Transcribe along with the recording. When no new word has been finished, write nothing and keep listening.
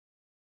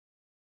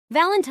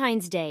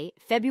Valentine's Day,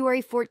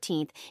 February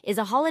 14th, is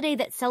a holiday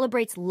that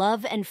celebrates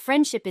love and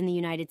friendship in the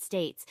United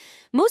States.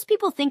 Most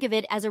people think of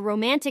it as a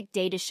romantic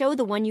day to show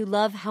the one you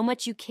love how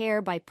much you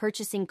care by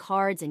purchasing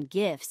cards and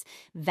gifts.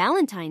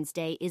 Valentine's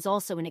Day is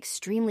also an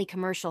extremely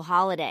commercial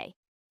holiday.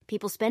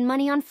 People spend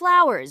money on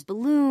flowers,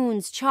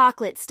 balloons,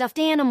 chocolate, stuffed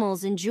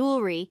animals, and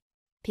jewelry.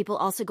 People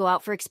also go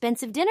out for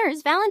expensive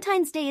dinners.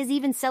 Valentine's Day is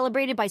even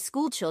celebrated by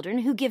school children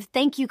who give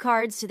thank you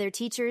cards to their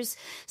teachers.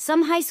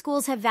 Some high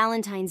schools have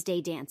Valentine's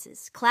Day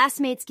dances.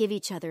 Classmates give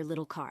each other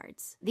little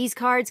cards. These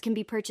cards can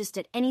be purchased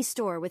at any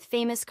store with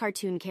famous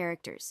cartoon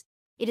characters.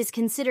 It is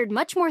considered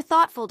much more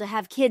thoughtful to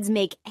have kids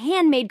make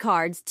handmade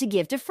cards to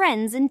give to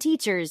friends and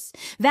teachers.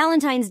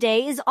 Valentine's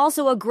Day is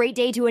also a great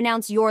day to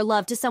announce your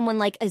love to someone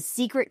like a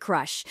secret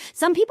crush.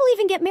 Some people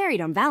even get married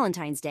on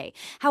Valentine's Day.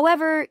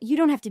 However, you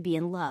don't have to be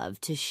in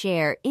love to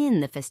share in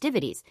the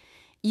festivities.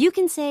 You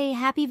can say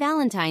Happy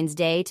Valentine's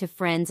Day to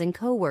friends and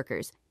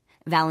coworkers.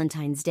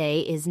 Valentine's Day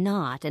is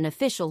not an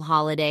official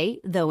holiday,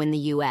 though in the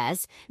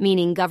U.S.,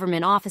 meaning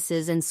government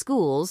offices and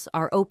schools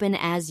are open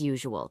as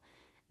usual.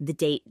 The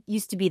date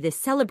used to be the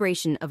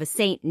celebration of a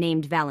saint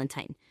named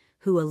Valentine,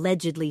 who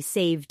allegedly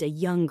saved a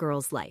young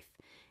girl's life.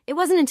 It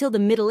wasn't until the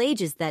Middle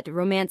Ages that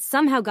romance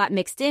somehow got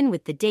mixed in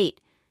with the date,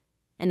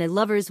 and the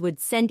lovers would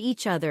send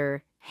each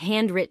other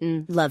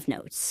handwritten love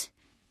notes.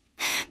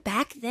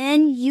 Back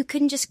then, you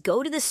couldn't just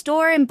go to the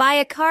store and buy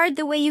a card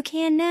the way you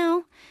can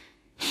now.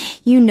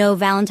 You know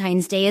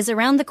Valentine's Day is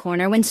around the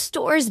corner when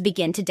stores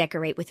begin to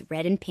decorate with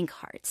red and pink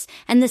hearts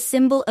and the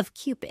symbol of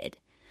Cupid.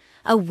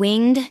 A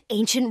winged,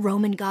 ancient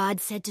Roman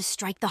god said to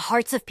strike the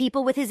hearts of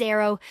people with his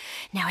arrow.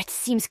 Now it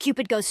seems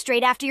Cupid goes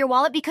straight after your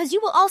wallet because you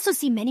will also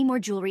see many more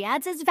jewelry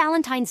ads as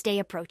Valentine's Day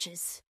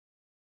approaches.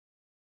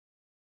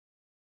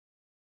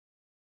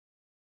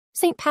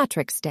 St.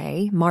 Patrick's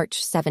Day,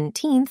 March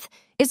 17th,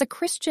 is a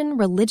Christian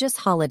religious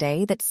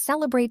holiday that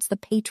celebrates the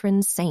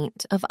patron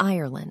saint of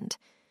Ireland.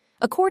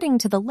 According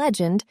to the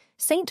legend,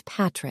 St.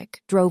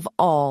 Patrick drove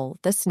all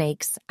the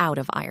snakes out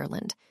of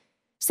Ireland.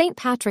 St.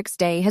 Patrick's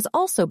Day has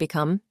also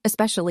become,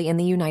 especially in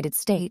the United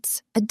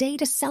States, a day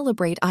to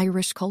celebrate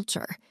Irish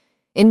culture.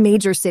 In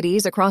major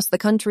cities across the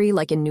country,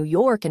 like in New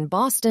York and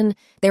Boston,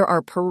 there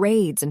are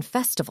parades and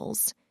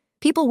festivals.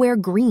 People wear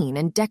green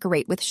and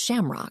decorate with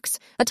shamrocks,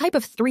 a type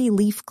of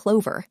three-leaf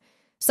clover.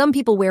 Some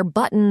people wear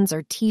buttons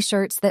or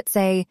T-shirts that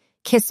say,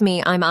 "Kiss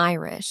me, I'm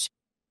Irish."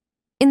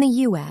 In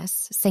the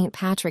U.S., St.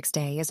 Patrick's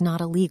Day is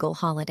not a legal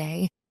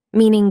holiday,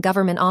 meaning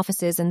government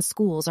offices and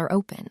schools are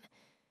open.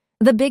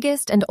 The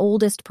biggest and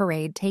oldest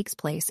parade takes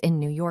place in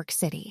New York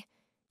City.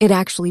 It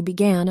actually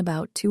began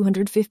about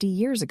 250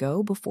 years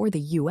ago before the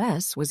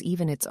U.S. was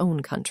even its own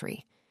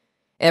country.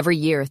 Every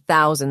year,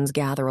 thousands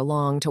gather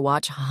along to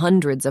watch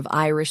hundreds of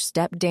Irish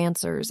step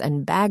dancers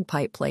and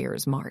bagpipe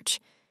players march.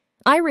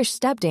 Irish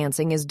step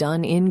dancing is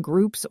done in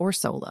groups or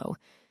solo.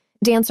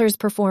 Dancers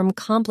perform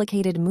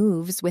complicated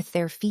moves with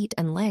their feet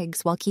and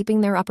legs while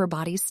keeping their upper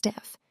bodies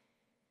stiff.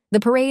 The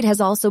parade has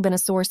also been a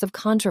source of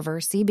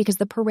controversy because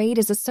the parade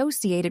is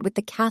associated with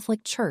the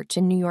Catholic Church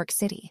in New York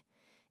City.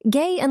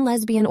 Gay and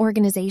lesbian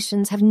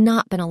organizations have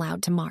not been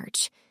allowed to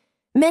march.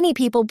 Many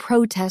people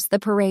protest the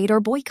parade or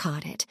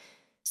boycott it.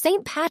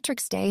 St.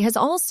 Patrick's Day has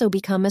also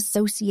become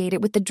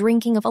associated with the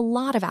drinking of a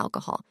lot of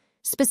alcohol,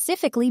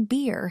 specifically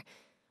beer.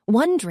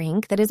 One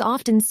drink that is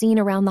often seen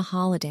around the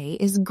holiday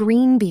is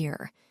green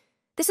beer.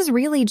 This is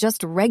really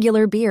just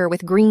regular beer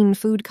with green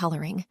food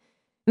coloring.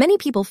 Many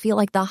people feel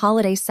like the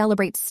holiday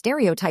celebrates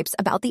stereotypes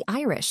about the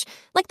Irish,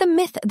 like the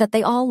myth that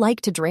they all like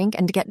to drink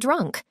and get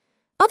drunk.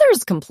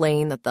 Others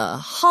complain that the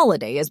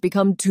holiday has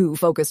become too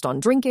focused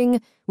on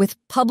drinking, with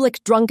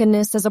public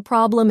drunkenness as a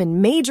problem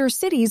in major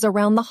cities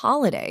around the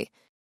holiday.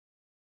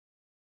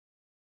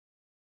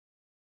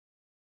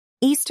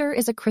 Easter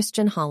is a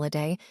Christian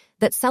holiday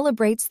that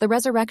celebrates the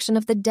resurrection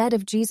of the dead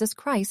of Jesus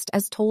Christ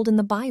as told in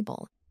the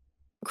Bible.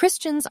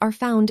 Christians are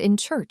found in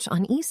church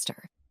on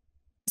Easter.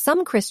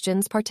 Some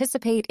Christians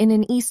participate in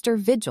an Easter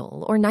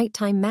vigil or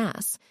nighttime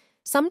mass,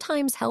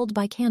 sometimes held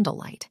by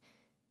candlelight.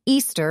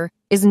 Easter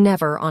is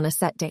never on a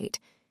set date.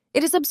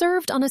 It is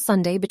observed on a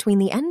Sunday between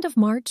the end of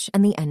March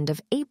and the end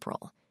of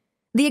April.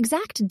 The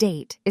exact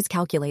date is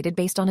calculated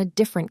based on a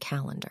different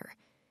calendar.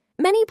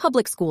 Many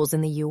public schools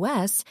in the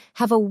U.S.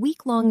 have a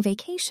week-long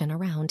vacation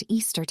around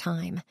Easter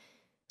time.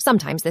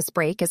 Sometimes this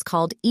break is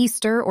called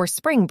Easter or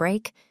spring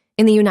break.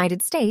 In the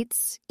United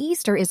States,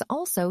 Easter is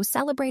also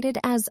celebrated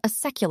as a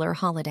secular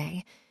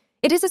holiday.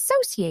 It is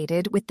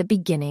associated with the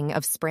beginning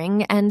of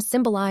spring and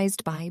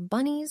symbolized by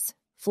bunnies,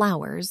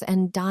 flowers,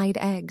 and dyed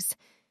eggs.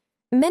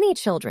 Many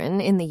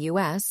children in the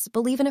U.S.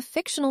 believe in a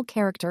fictional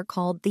character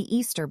called the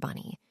Easter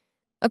Bunny.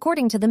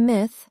 According to the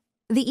myth,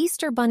 the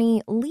Easter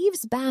Bunny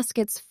leaves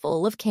baskets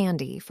full of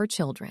candy for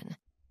children.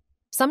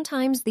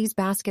 Sometimes these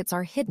baskets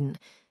are hidden,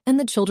 and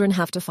the children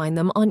have to find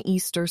them on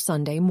Easter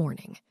Sunday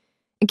morning.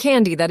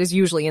 Candy that is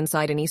usually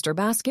inside an Easter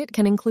basket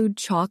can include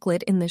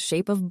chocolate in the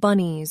shape of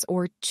bunnies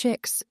or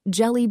chicks,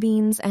 jelly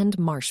beans, and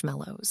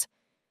marshmallows.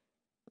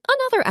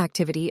 Another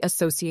activity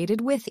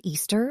associated with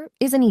Easter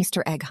is an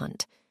Easter egg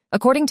hunt.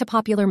 According to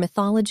popular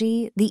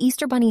mythology, the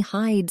Easter Bunny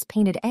hides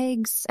painted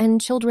eggs, and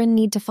children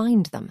need to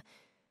find them.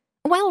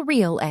 While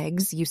real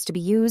eggs used to be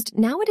used,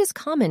 now it is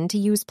common to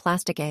use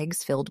plastic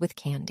eggs filled with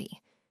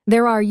candy.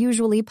 There are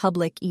usually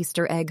public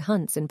Easter egg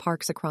hunts in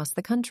parks across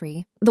the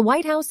country. The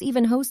White House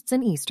even hosts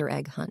an Easter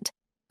egg hunt.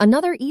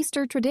 Another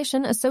Easter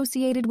tradition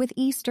associated with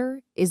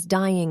Easter is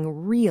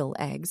dyeing real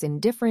eggs in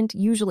different,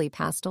 usually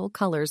pastel,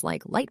 colors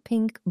like light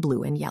pink,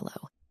 blue, and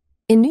yellow.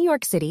 In New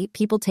York City,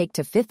 people take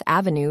to Fifth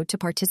Avenue to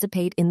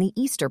participate in the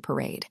Easter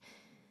Parade.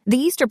 The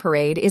Easter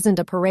Parade isn't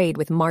a parade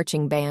with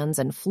marching bands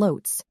and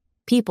floats.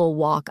 People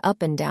walk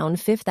up and down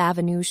Fifth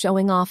Avenue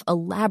showing off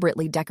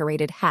elaborately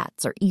decorated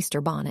hats or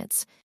Easter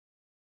bonnets.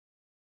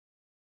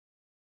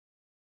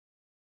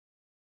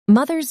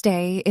 Mother's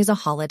Day is a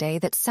holiday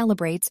that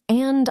celebrates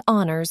and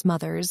honors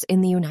mothers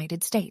in the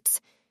United States.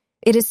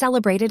 It is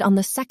celebrated on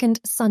the second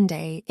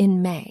Sunday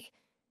in May.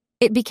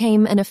 It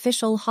became an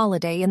official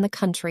holiday in the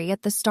country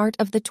at the start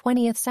of the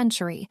 20th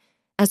century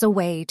as a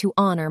way to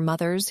honor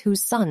mothers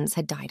whose sons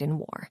had died in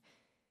war.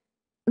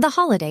 The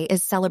holiday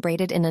is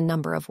celebrated in a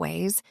number of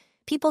ways.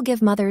 People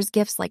give mothers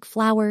gifts like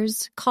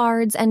flowers,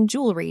 cards, and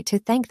jewelry to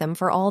thank them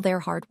for all their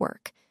hard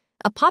work.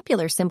 A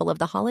popular symbol of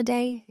the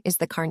holiday is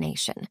the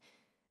carnation.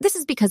 This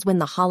is because when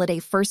the holiday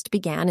first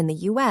began in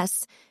the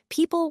U.S.,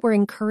 people were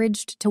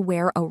encouraged to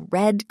wear a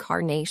red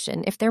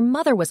carnation if their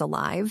mother was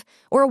alive,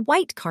 or a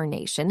white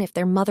carnation if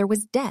their mother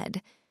was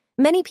dead.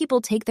 Many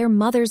people take their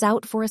mothers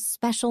out for a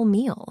special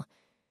meal.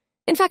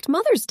 In fact,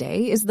 Mother's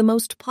Day is the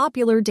most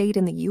popular date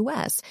in the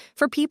U.S.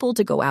 for people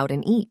to go out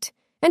and eat,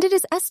 and it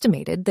is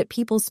estimated that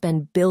people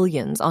spend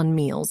billions on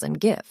meals and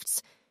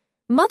gifts.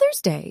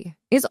 Mother's Day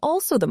is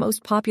also the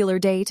most popular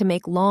day to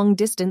make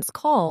long-distance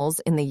calls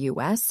in the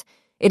U.S.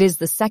 It is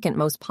the second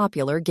most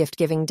popular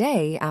gift-giving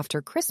day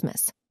after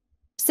Christmas.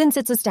 Since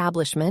its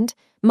establishment,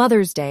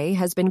 Mother's Day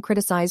has been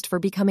criticized for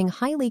becoming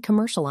highly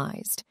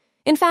commercialized.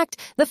 In fact,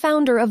 the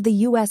founder of the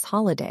U.S.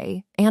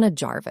 holiday, Anna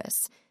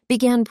Jarvis,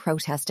 began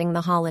protesting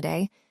the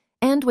holiday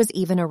and was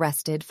even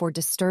arrested for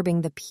disturbing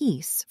the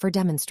peace for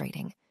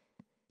demonstrating.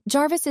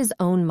 Jarvis's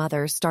own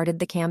mother started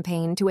the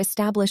campaign to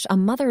establish a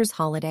mother's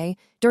holiday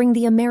during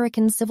the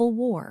American Civil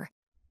War.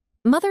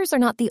 Mothers are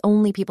not the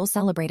only people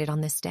celebrated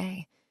on this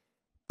day.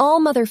 All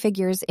mother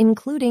figures,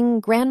 including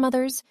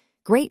grandmothers,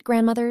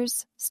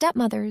 great-grandmothers,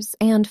 stepmothers,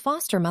 and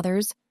foster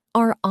mothers,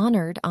 are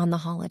honored on the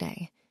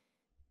holiday.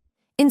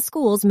 In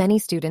schools, many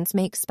students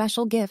make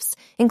special gifts,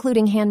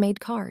 including handmade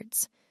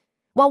cards.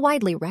 While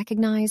widely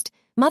recognized,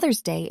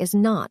 Mother's Day is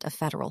not a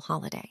federal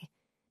holiday.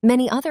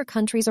 Many other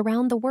countries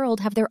around the world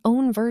have their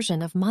own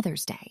version of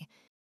Mother's Day.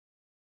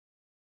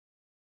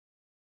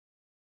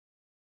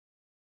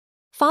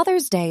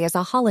 Father's Day is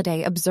a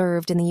holiday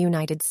observed in the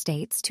United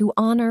States to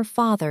honor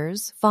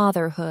fathers,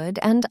 fatherhood,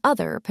 and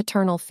other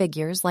paternal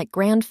figures like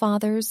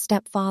grandfathers,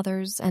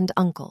 stepfathers, and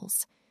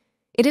uncles.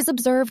 It is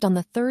observed on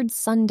the third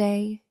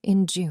Sunday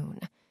in June.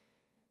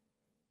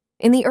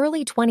 In the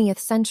early 20th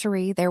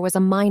century, there was a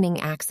mining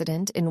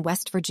accident in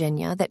West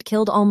Virginia that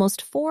killed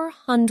almost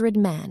 400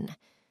 men.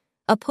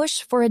 A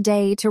push for a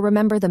day to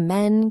remember the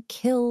men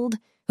killed,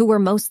 who were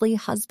mostly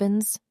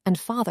husbands and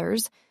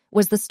fathers,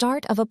 was the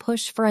start of a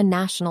push for a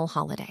national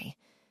holiday.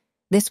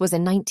 This was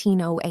in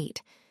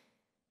 1908.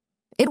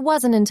 It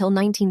wasn't until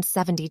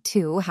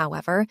 1972,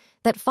 however,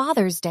 that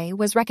Father's Day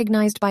was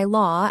recognized by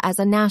law as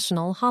a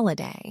national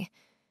holiday.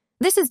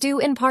 This is due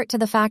in part to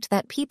the fact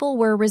that people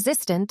were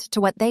resistant to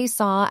what they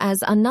saw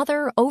as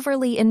another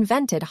overly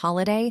invented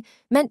holiday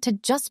meant to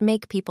just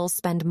make people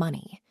spend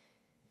money.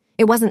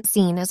 It wasn't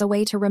seen as a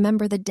way to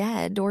remember the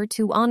dead or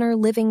to honor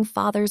living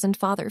fathers and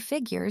father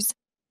figures.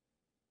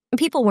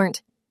 People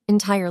weren't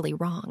entirely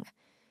wrong.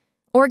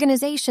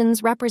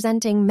 Organizations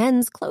representing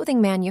men's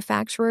clothing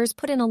manufacturers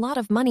put in a lot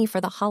of money for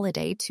the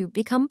holiday to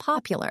become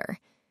popular.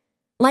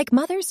 Like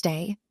Mother's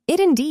Day, it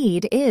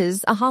indeed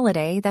is a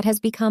holiday that has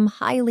become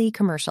highly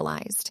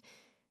commercialized.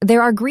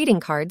 There are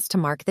greeting cards to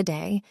mark the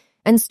day,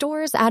 and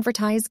stores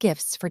advertise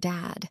gifts for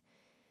Dad.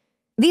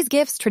 These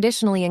gifts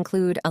traditionally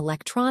include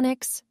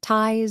electronics,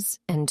 ties,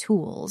 and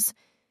tools.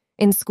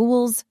 In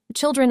schools,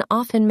 children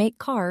often make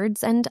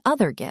cards and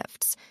other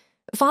gifts.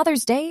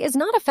 Father's Day is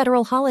not a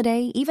federal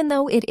holiday, even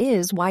though it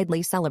is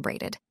widely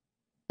celebrated.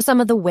 Some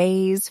of the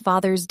ways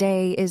Father's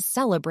Day is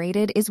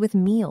celebrated is with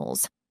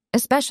meals,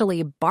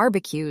 especially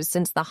barbecues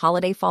since the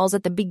holiday falls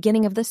at the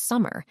beginning of the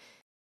summer.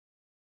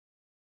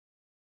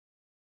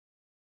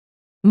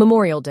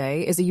 Memorial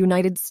Day is a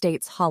United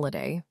States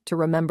holiday to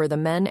remember the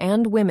men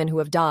and women who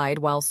have died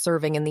while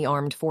serving in the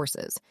armed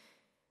forces.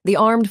 The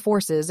armed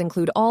forces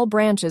include all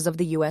branches of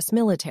the U.S.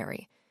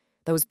 military.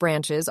 Those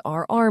branches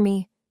are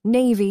Army,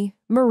 Navy,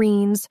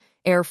 Marines,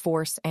 Air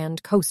Force,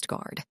 and Coast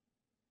Guard.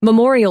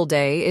 Memorial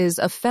Day is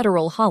a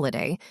federal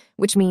holiday,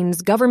 which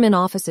means government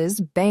offices,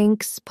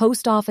 banks,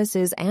 post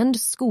offices, and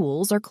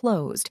schools are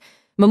closed.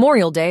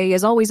 Memorial Day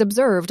is always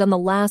observed on the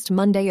last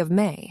Monday of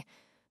May.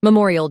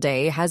 Memorial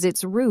Day has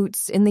its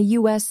roots in the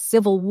U.S.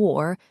 Civil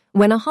War,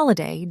 when a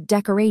holiday,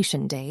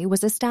 Decoration Day,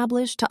 was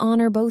established to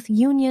honor both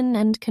Union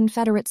and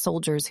Confederate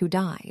soldiers who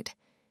died.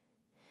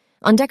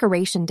 On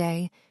Decoration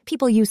Day,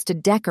 people used to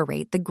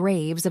decorate the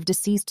graves of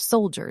deceased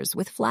soldiers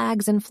with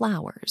flags and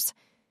flowers.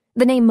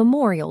 The name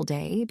Memorial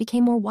Day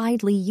became more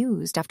widely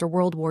used after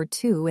World War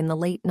II in the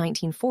late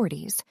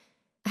 1940s.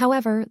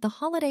 However, the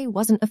holiday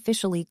wasn't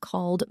officially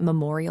called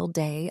Memorial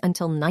Day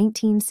until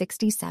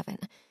 1967.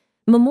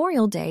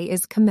 Memorial Day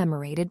is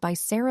commemorated by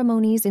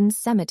ceremonies in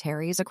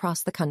cemeteries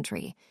across the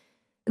country.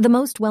 The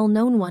most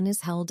well-known one is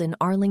held in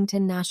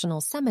Arlington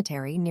National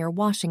Cemetery near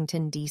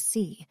Washington,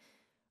 D.C.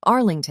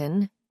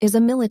 Arlington is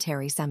a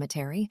military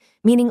cemetery,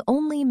 meaning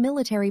only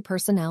military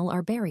personnel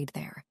are buried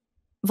there.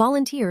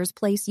 Volunteers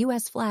place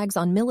U.S. flags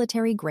on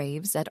military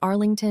graves at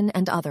Arlington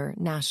and other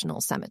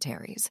national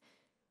cemeteries.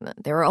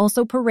 There are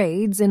also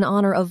parades in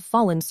honor of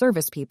fallen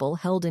service people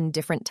held in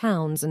different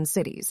towns and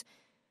cities.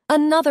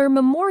 Another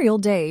Memorial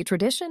Day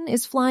tradition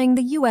is flying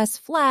the U.S.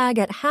 flag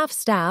at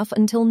half-staff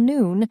until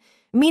noon,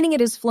 meaning it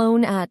is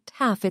flown at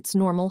half its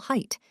normal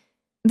height.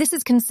 This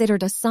is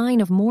considered a sign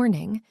of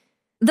mourning.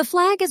 The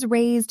flag is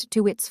raised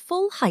to its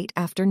full height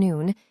after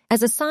noon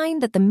as a sign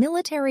that the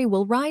military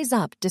will rise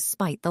up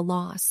despite the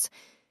loss.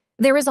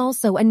 There is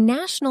also a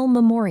National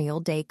Memorial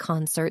Day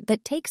concert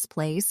that takes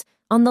place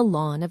on the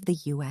lawn of the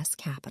U.S.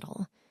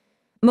 Capitol.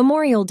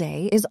 Memorial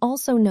Day is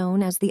also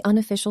known as the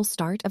unofficial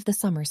start of the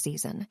summer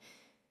season.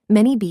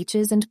 Many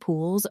beaches and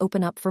pools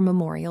open up for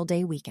Memorial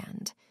Day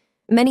weekend.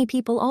 Many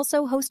people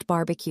also host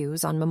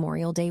barbecues on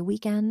Memorial Day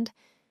weekend.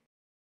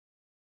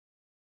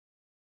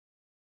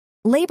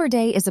 Labor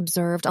Day is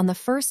observed on the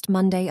first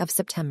Monday of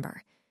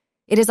September.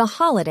 It is a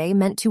holiday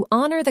meant to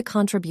honor the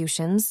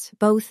contributions,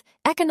 both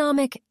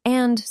economic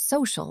and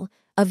social,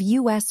 of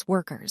U.S.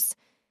 workers.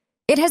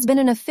 It has been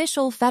an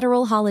official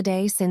federal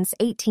holiday since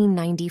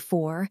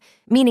 1894,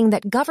 meaning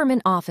that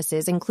government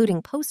offices,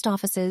 including post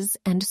offices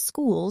and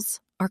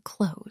schools, are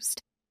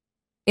closed.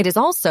 It is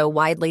also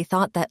widely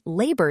thought that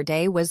Labor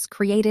Day was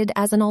created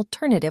as an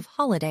alternative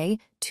holiday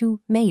to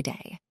May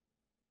Day.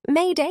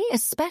 May Day,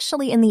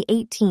 especially in the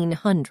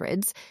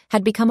 1800s,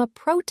 had become a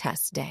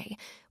protest day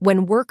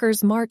when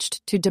workers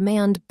marched to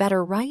demand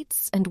better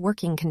rights and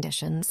working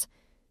conditions.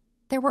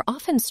 There were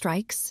often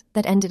strikes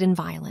that ended in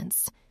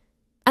violence.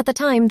 At the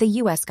time, the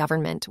U.S.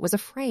 government was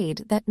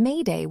afraid that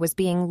May Day was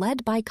being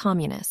led by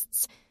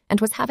communists and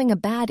was having a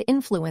bad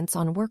influence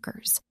on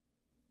workers.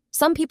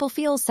 Some people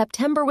feel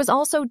September was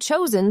also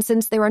chosen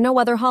since there are no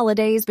other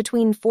holidays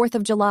between 4th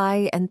of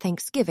July and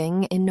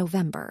Thanksgiving in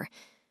November.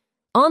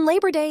 On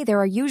Labor Day, there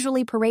are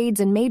usually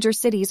parades in major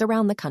cities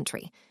around the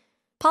country.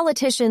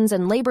 Politicians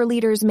and labor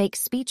leaders make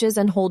speeches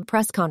and hold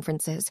press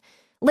conferences.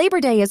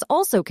 Labor Day is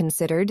also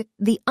considered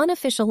the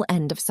unofficial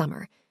end of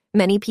summer.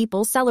 Many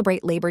people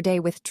celebrate Labor Day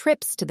with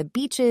trips to the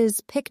beaches,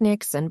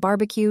 picnics, and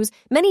barbecues.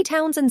 Many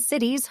towns and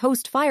cities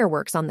host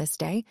fireworks on this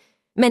day.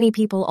 Many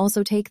people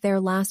also take their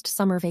last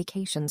summer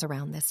vacations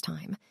around this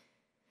time.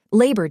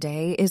 Labor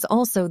Day is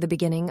also the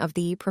beginning of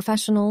the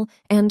professional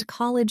and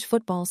college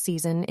football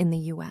season in the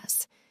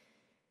U.S.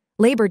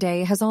 Labor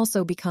Day has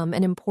also become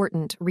an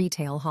important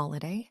retail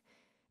holiday.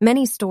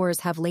 Many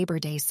stores have Labor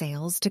Day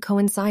sales to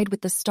coincide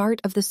with the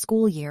start of the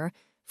school year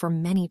for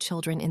many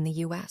children in the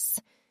U.S.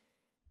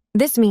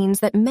 This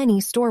means that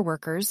many store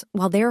workers,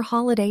 while their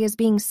holiday is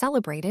being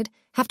celebrated,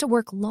 have to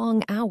work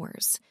long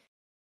hours.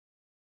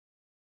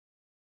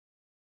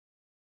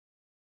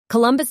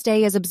 Columbus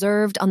Day is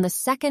observed on the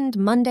second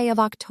Monday of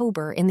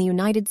October in the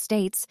United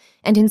States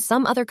and in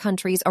some other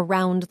countries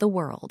around the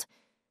world.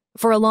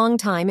 For a long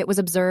time, it was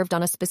observed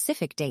on a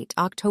specific date,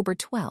 October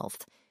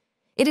 12th.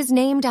 It is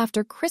named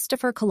after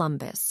Christopher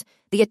Columbus,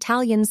 the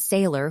Italian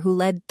sailor who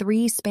led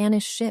 3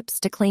 Spanish ships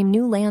to claim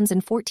new lands in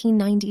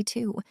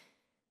 1492.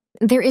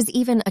 There is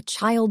even a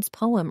child's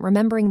poem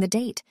remembering the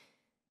date.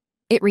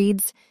 It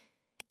reads,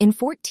 "In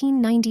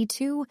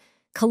 1492,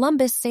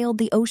 Columbus sailed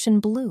the ocean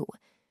blue."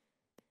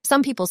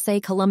 Some people say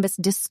Columbus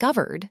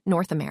discovered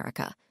North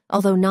America,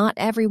 although not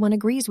everyone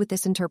agrees with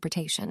this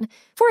interpretation.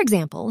 For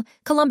example,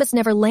 Columbus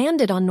never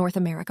landed on North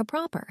America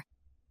proper.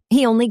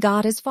 He only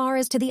got as far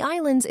as to the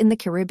islands in the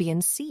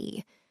Caribbean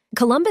Sea.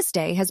 Columbus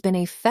Day has been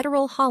a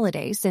federal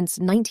holiday since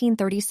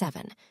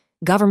 1937.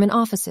 Government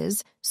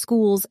offices,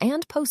 schools,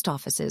 and post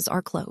offices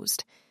are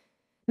closed.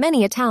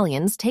 Many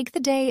Italians take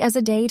the day as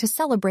a day to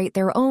celebrate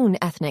their own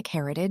ethnic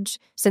heritage,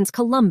 since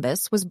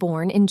Columbus was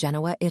born in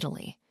Genoa,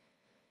 Italy.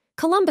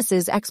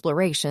 Columbus's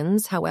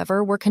explorations,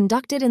 however, were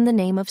conducted in the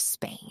name of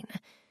Spain.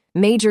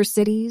 Major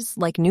cities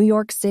like New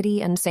York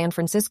City and San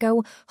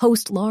Francisco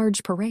host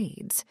large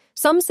parades.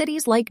 Some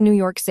cities like New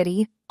York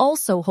City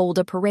also hold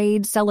a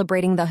parade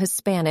celebrating the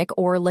Hispanic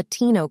or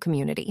Latino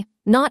community.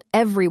 Not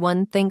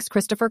everyone thinks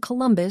Christopher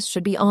Columbus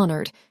should be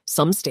honored.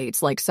 Some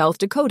states like South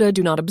Dakota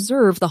do not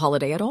observe the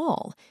holiday at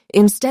all.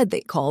 Instead,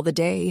 they call the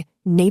day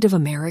Native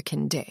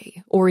American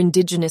Day or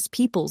Indigenous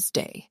Peoples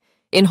Day.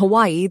 In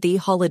Hawaii, the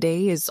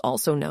holiday is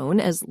also known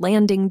as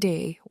Landing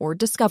Day or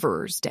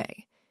Discoverer's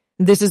Day.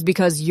 This is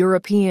because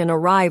European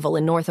arrival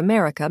in North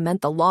America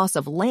meant the loss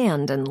of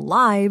land and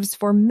lives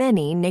for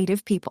many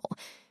Native people.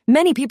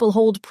 Many people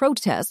hold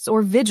protests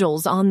or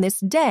vigils on this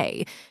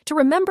day to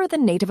remember the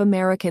Native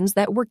Americans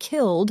that were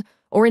killed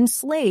or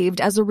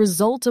enslaved as a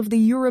result of the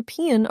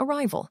European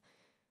arrival.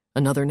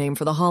 Another name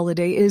for the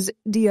holiday is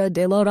Dia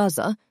de la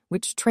Raza,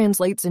 which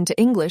translates into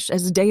English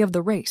as Day of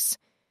the Race.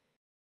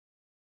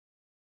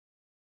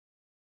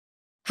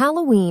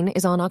 Halloween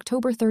is on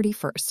October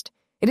 31st.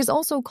 It is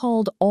also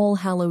called All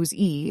Hallows'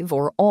 Eve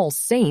or All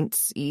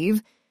Saints'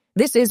 Eve.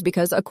 This is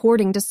because,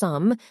 according to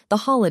some, the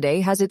holiday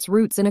has its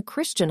roots in a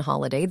Christian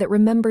holiday that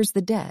remembers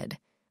the dead.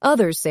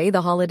 Others say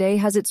the holiday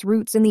has its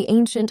roots in the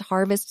ancient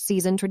harvest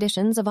season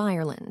traditions of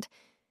Ireland.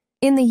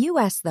 In the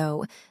U.S.,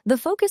 though, the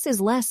focus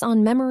is less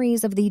on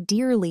memories of the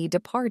dearly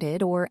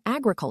departed or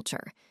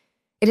agriculture.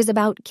 It is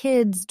about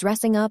kids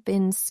dressing up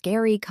in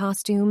scary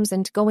costumes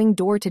and going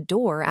door to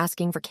door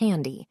asking for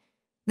candy.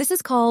 This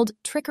is called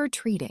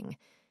trick-or-treating.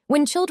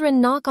 When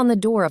children knock on the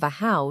door of a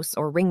house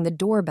or ring the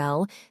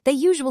doorbell, they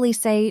usually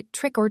say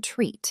trick or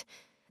treat.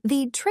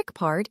 The trick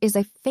part is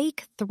a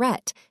fake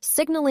threat,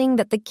 signaling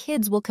that the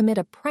kids will commit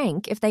a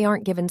prank if they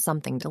aren't given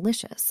something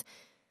delicious.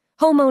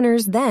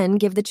 Homeowners then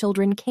give the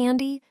children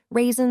candy,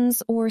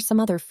 raisins, or some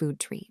other food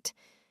treat.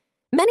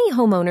 Many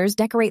homeowners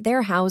decorate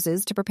their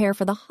houses to prepare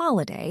for the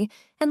holiday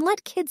and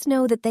let kids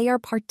know that they are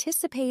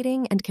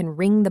participating and can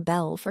ring the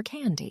bell for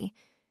candy.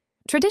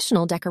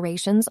 Traditional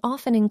decorations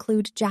often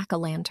include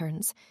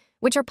jack-o'-lanterns,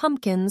 which are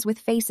pumpkins with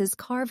faces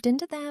carved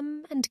into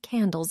them and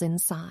candles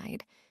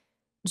inside.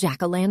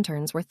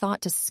 Jack-o'-lanterns were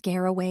thought to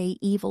scare away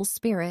evil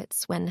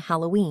spirits when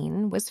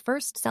Halloween was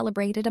first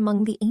celebrated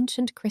among the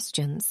ancient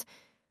Christians.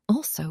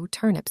 Also,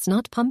 turnips,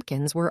 not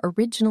pumpkins, were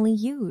originally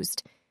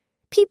used.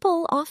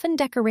 People often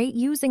decorate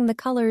using the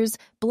colors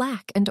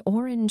black and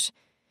orange.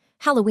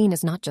 Halloween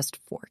is not just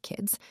for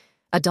kids.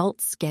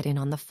 Adults get in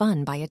on the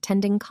fun by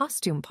attending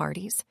costume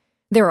parties.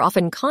 There are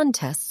often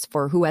contests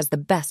for who has the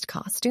best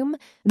costume.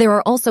 There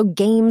are also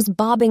games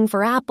bobbing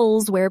for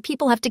apples where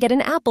people have to get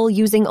an apple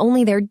using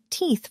only their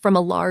teeth from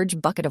a large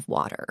bucket of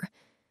water.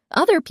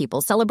 Other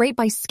people celebrate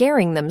by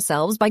scaring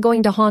themselves by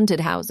going to haunted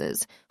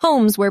houses,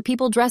 homes where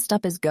people dressed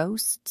up as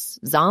ghosts,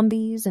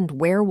 zombies, and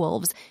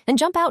werewolves, and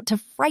jump out to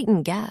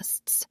frighten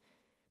guests.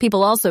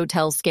 People also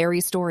tell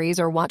scary stories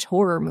or watch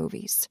horror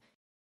movies.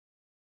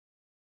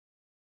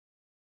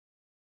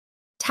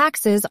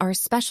 Taxes are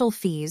special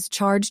fees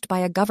charged by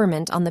a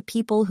government on the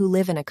people who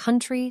live in a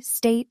country,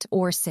 state,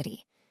 or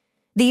city.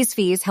 These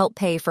fees help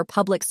pay for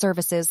public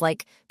services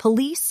like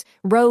police,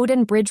 road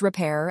and bridge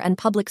repair, and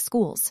public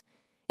schools.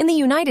 In the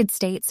United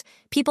States,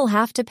 people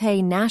have to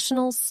pay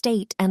national,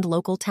 state, and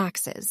local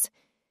taxes.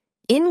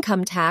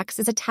 Income tax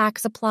is a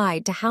tax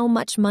applied to how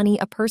much money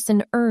a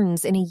person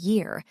earns in a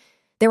year.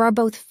 There are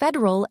both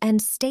federal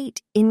and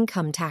state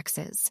income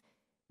taxes.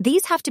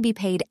 These have to be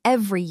paid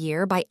every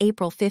year by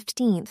April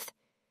 15th.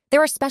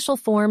 There are special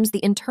forms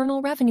the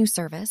Internal Revenue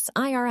Service,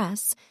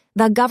 IRS,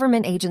 the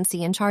government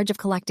agency in charge of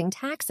collecting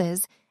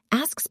taxes,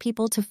 asks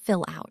people to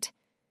fill out.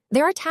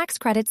 There are tax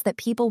credits that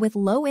people with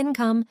low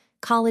income,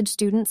 college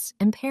students,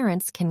 and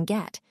parents can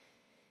get.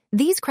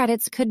 These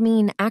credits could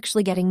mean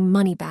actually getting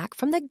money back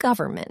from the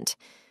government.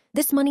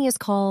 This money is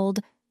called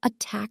a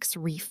tax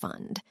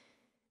refund.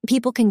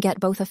 People can get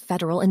both a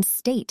federal and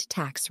state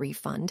tax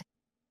refund.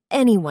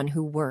 Anyone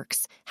who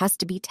works has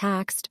to be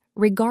taxed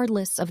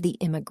regardless of the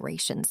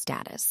immigration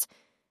status.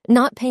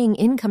 Not paying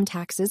income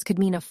taxes could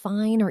mean a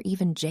fine or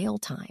even jail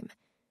time.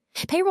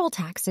 Payroll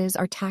taxes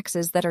are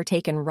taxes that are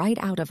taken right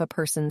out of a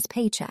person's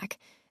paycheck.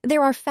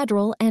 There are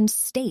federal and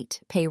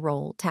state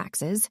payroll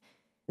taxes.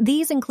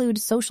 These include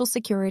Social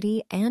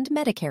Security and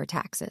Medicare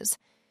taxes.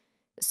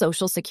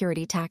 Social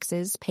Security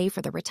taxes pay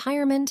for the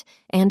retirement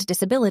and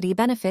disability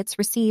benefits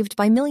received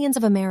by millions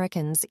of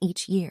Americans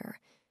each year.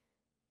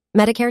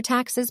 Medicare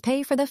taxes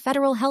pay for the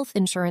federal health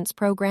insurance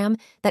program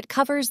that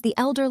covers the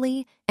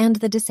elderly and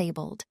the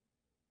disabled.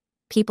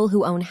 People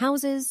who own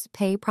houses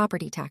pay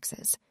property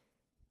taxes.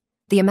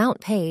 The amount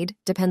paid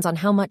depends on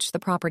how much the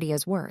property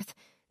is worth.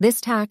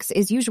 This tax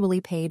is usually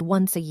paid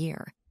once a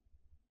year.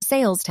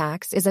 Sales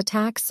tax is a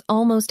tax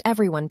almost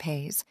everyone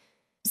pays.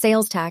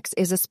 Sales tax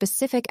is a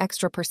specific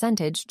extra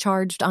percentage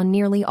charged on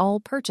nearly all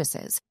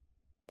purchases.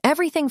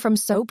 Everything from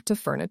soap to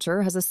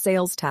furniture has a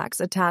sales tax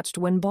attached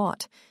when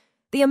bought.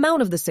 The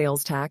amount of the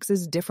sales tax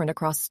is different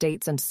across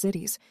states and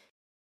cities.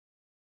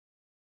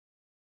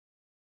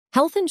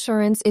 Health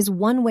insurance is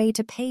one way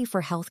to pay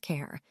for health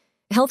care.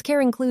 Health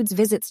care includes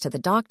visits to the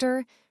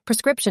doctor,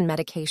 prescription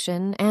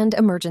medication, and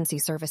emergency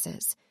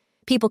services.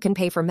 People can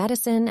pay for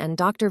medicine and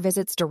doctor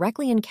visits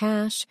directly in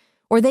cash,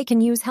 or they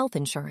can use health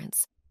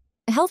insurance.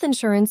 Health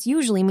insurance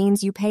usually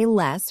means you pay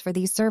less for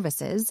these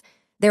services.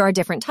 There are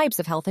different types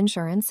of health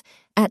insurance.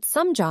 At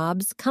some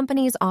jobs,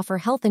 companies offer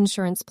health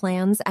insurance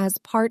plans as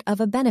part of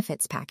a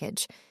benefits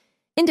package.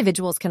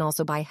 Individuals can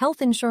also buy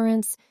health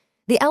insurance.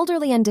 The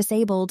elderly and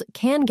disabled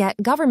can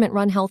get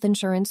government-run health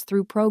insurance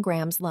through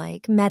programs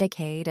like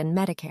Medicaid and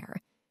Medicare.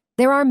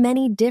 There are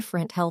many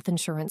different health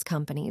insurance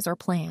companies or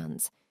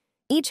plans.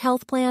 Each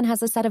health plan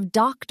has a set of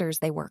doctors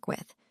they work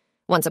with.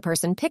 Once a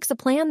person picks a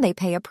plan, they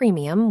pay a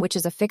premium, which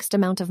is a fixed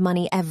amount of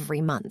money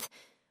every month.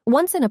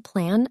 Once in a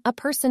plan, a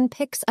person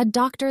picks a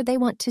doctor they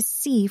want to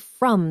see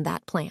from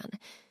that plan.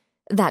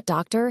 That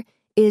doctor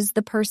is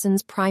the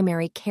person's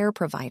primary care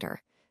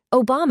provider.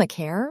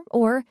 Obamacare,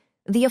 or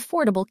the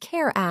Affordable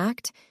Care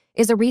Act,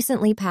 is a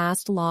recently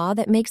passed law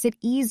that makes it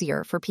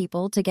easier for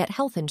people to get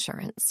health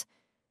insurance.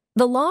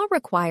 The law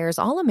requires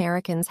all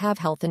Americans have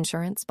health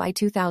insurance by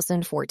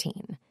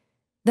 2014.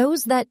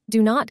 Those that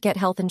do not get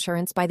health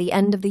insurance by the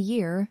end of the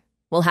year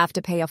will have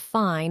to pay a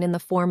fine in the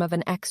form of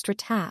an extra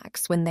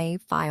tax when they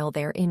file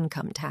their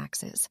income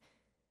taxes.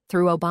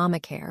 Through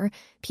Obamacare,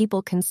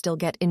 people can still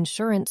get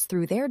insurance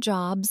through their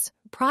jobs,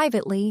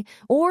 privately,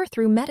 or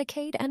through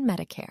Medicaid and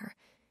Medicare.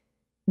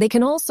 They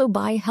can also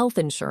buy health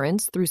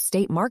insurance through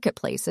state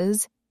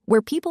marketplaces,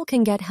 where people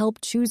can get help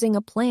choosing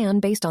a plan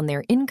based on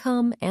their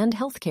income and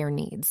healthcare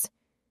needs.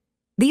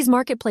 These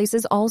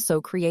marketplaces also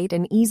create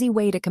an easy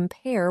way to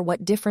compare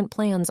what different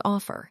plans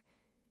offer.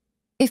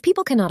 If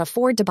people cannot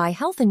afford to buy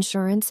health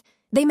insurance,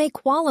 they may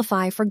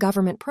qualify for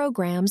government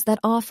programs that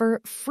offer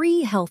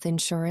free health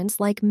insurance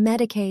like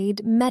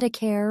Medicaid,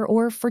 Medicare,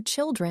 or for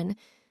children,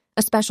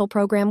 a special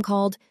program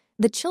called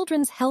the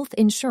Children's Health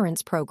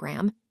Insurance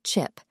Program,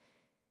 CHIP.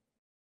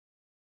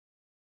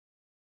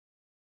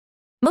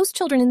 Most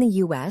children in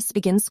the U.S.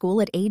 begin school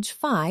at age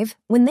 5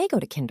 when they go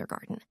to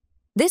kindergarten.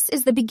 This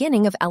is the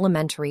beginning of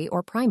elementary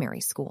or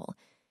primary school.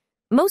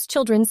 Most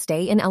children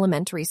stay in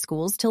elementary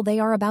schools till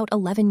they are about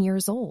 11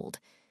 years old.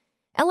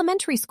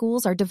 Elementary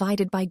schools are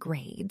divided by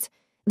grades.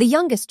 The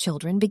youngest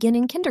children begin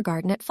in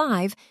kindergarten at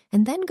 5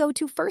 and then go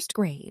to first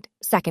grade,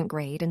 second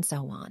grade, and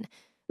so on.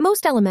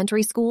 Most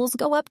elementary schools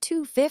go up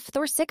to 5th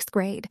or 6th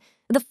grade.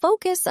 The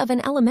focus of an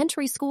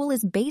elementary school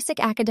is basic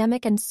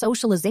academic and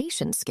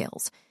socialization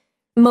skills.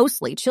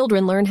 Mostly,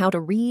 children learn how to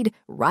read,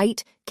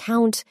 write,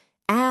 count,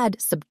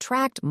 add,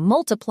 subtract,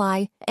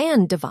 multiply,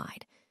 and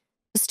divide.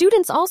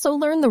 Students also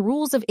learn the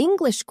rules of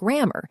English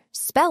grammar,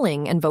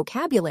 spelling, and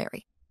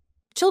vocabulary.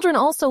 Children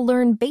also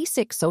learn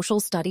basic social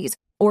studies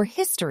or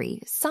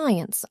history,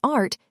 science,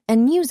 art,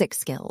 and music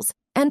skills,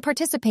 and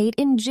participate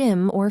in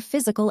gym or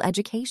physical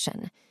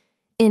education.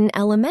 In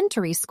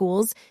elementary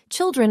schools,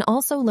 children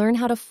also learn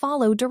how to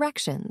follow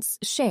directions,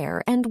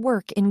 share, and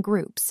work in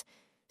groups.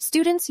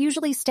 Students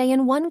usually stay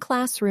in one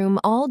classroom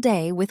all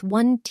day with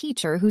one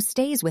teacher who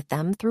stays with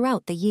them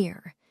throughout the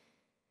year.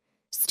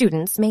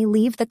 Students may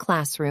leave the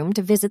classroom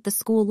to visit the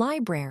school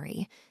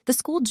library, the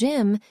school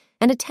gym,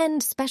 and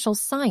attend special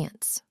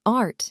science,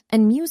 art,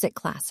 and music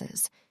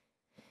classes.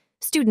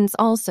 Students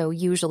also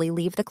usually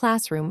leave the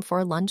classroom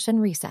for lunch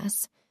and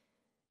recess.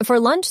 For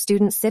lunch,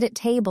 students sit at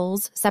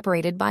tables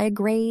separated by a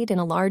grade in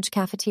a large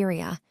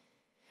cafeteria.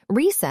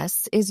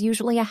 Recess is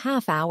usually a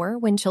half hour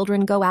when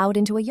children go out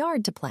into a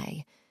yard to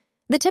play.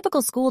 The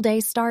typical school day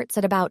starts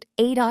at about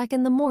 8 o'clock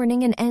in the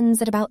morning and ends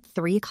at about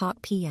 3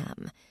 o'clock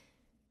p.m.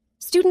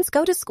 Students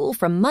go to school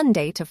from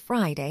Monday to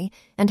Friday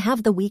and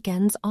have the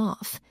weekends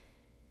off.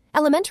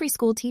 Elementary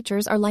school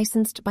teachers are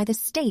licensed by the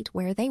state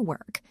where they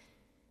work.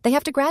 They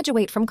have to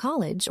graduate from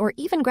college or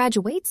even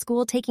graduate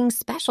school taking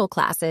special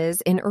classes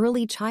in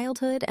early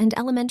childhood and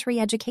elementary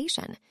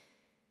education.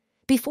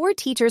 Before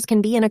teachers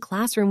can be in a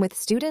classroom with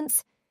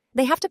students,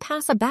 they have to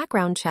pass a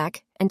background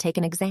check and take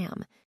an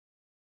exam.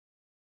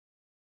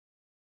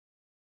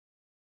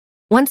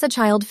 Once a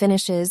child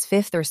finishes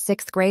 5th or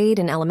 6th grade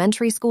in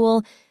elementary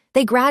school,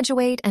 they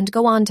graduate and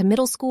go on to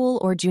middle school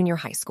or junior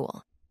high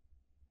school.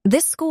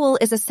 This school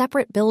is a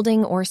separate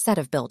building or set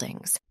of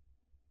buildings.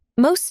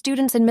 Most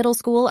students in middle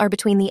school are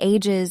between the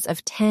ages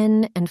of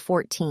 10 and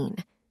 14.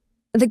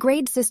 The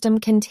grade system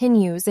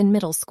continues in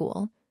middle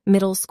school.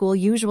 Middle school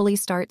usually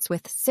starts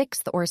with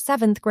 6th or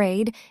 7th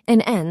grade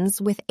and ends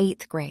with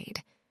 8th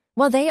grade.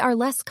 While they are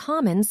less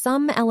common,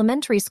 some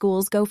elementary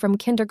schools go from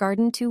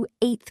kindergarten to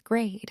 8th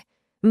grade.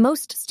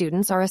 Most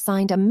students are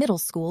assigned a middle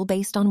school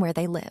based on where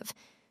they live.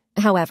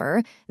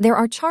 However, there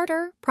are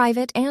charter,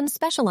 private, and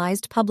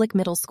specialized public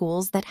middle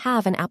schools that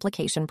have an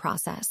application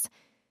process.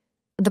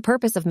 The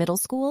purpose of middle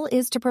school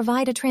is to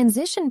provide a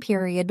transition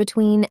period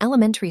between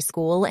elementary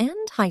school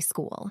and high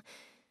school.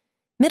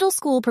 Middle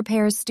school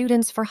prepares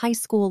students for high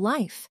school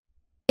life.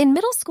 In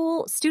middle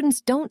school, students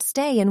don't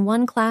stay in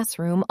one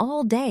classroom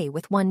all day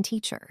with one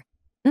teacher.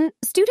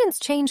 Students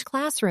change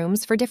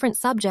classrooms for different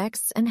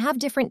subjects and have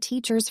different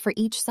teachers for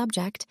each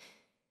subject.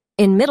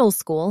 In middle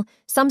school,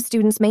 some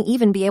students may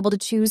even be able to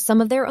choose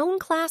some of their own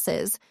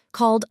classes,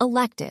 called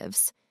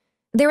electives.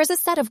 There is a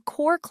set of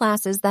core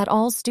classes that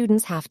all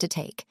students have to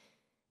take.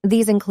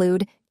 These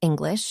include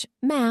English,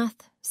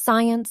 math,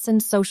 science,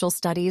 and social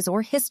studies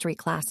or history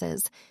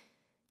classes.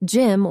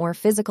 Gym or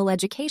physical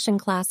education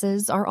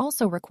classes are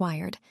also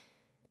required.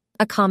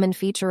 A common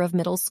feature of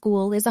middle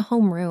school is a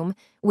homeroom,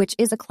 which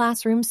is a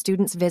classroom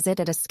students visit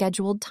at a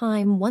scheduled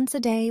time once a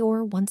day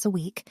or once a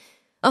week.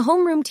 A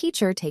homeroom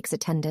teacher takes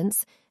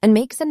attendance and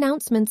makes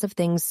announcements of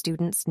things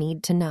students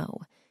need to know.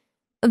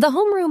 The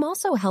homeroom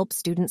also helps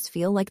students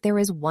feel like there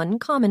is one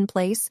common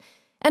place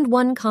and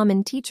one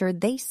common teacher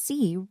they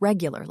see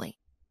regularly.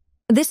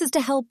 This is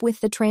to help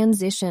with the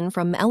transition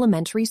from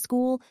elementary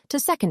school to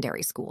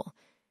secondary school.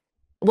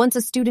 Once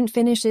a student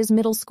finishes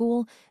middle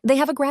school, they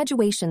have a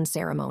graduation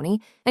ceremony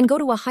and go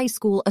to a high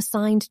school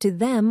assigned to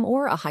them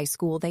or a high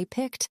school they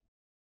picked.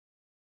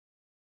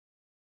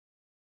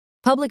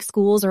 Public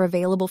schools are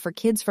available for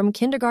kids from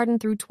kindergarten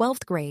through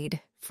 12th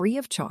grade, free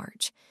of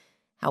charge.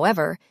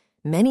 However,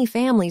 many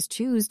families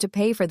choose to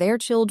pay for their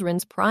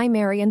children's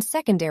primary and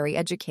secondary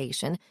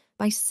education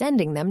by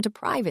sending them to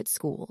private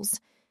schools.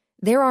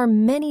 There are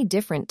many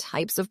different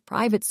types of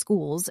private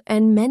schools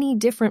and many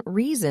different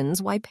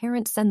reasons why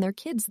parents send their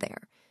kids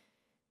there.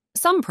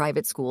 Some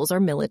private schools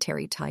are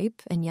military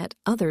type, and yet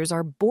others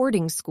are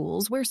boarding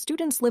schools where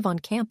students live on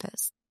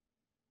campus.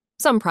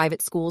 Some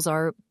private schools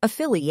are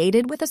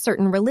affiliated with a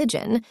certain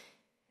religion.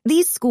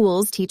 These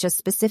schools teach us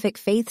specific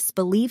faiths,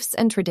 beliefs,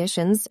 and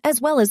traditions, as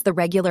well as the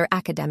regular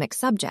academic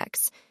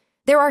subjects.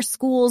 There are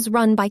schools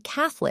run by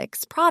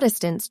Catholics,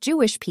 Protestants,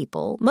 Jewish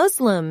people,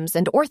 Muslims,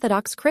 and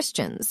Orthodox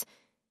Christians.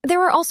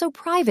 There are also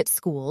private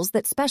schools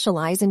that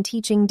specialize in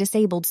teaching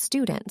disabled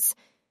students.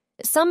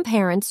 Some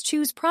parents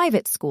choose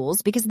private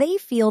schools because they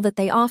feel that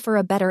they offer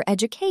a better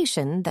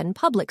education than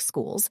public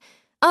schools.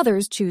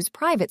 Others choose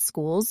private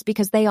schools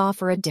because they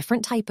offer a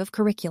different type of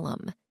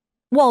curriculum.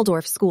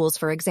 Waldorf schools,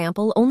 for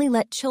example, only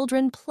let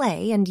children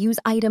play and use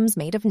items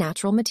made of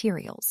natural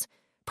materials.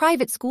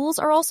 Private schools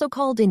are also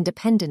called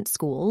independent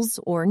schools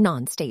or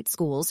non-state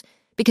schools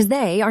because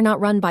they are not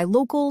run by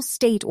local,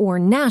 state, or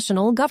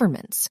national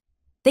governments.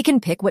 They can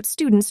pick what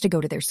students to go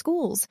to their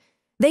schools.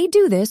 They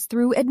do this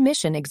through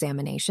admission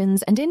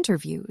examinations and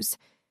interviews.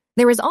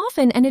 There is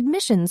often an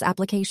admissions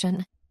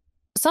application.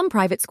 Some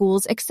private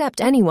schools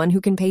accept anyone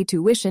who can pay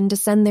tuition to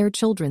send their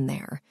children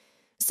there.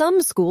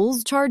 Some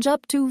schools charge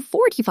up to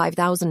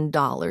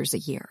 $45,000 a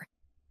year.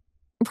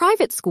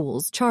 Private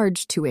schools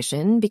charge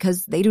tuition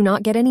because they do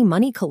not get any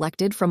money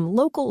collected from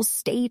local,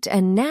 state,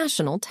 and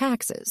national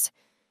taxes.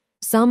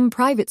 Some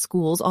private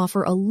schools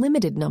offer a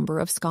limited number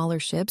of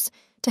scholarships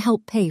to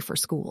help pay for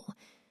school.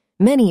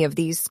 Many of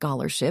these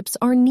scholarships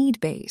are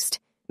need-based,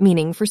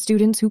 meaning for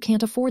students who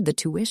can't afford the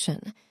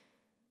tuition.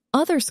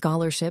 Other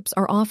scholarships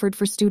are offered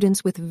for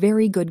students with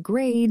very good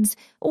grades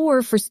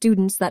or for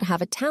students that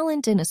have a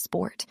talent in a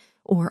sport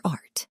or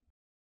art.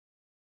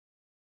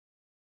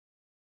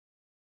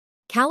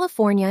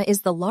 California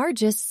is the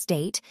largest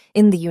state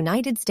in the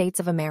United States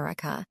of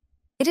America.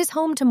 It is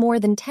home to more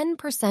than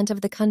 10%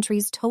 of the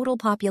country's total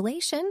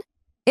population.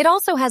 It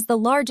also has the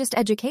largest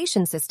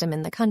education system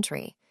in the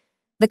country.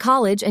 The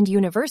college and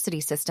university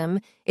system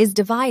is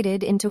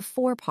divided into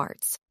 4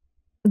 parts.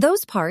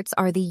 Those parts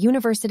are the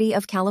University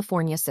of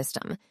California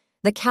system,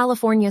 the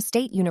California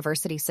State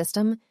University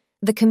system,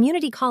 the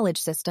community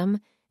college system,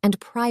 and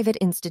private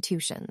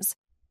institutions.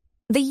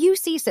 The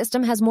UC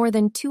system has more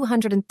than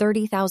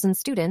 230,000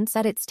 students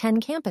at its 10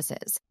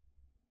 campuses.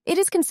 It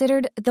is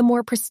considered the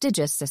more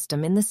prestigious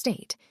system in the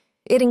state.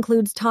 It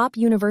includes top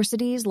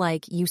universities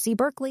like UC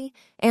Berkeley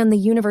and the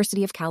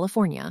University of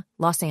California,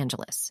 Los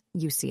Angeles,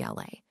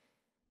 UCLA.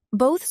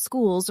 Both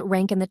schools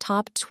rank in the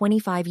top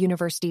 25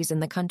 universities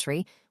in the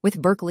country,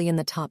 with Berkeley in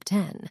the top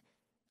 10.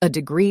 A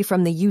degree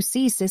from the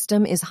UC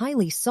system is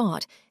highly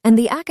sought, and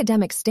the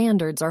academic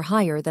standards are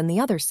higher than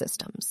the other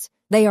systems.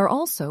 They are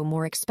also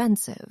more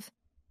expensive.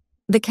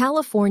 The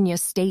California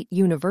State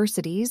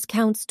Universities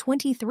counts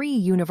 23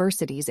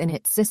 universities in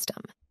its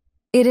system.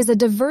 It is a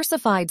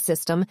diversified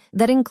system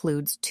that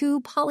includes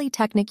 2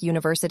 polytechnic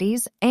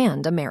universities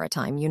and a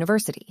maritime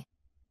university.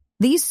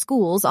 These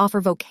schools offer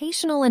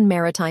vocational and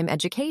maritime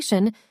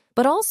education,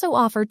 but also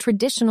offer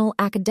traditional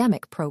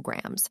academic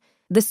programs.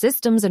 The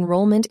system's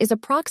enrollment is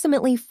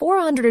approximately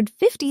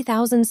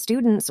 450,000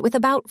 students with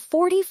about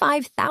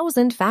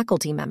 45,000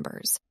 faculty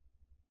members.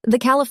 The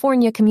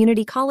California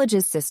Community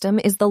Colleges system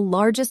is the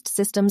largest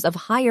systems of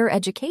higher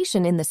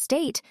education in the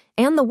state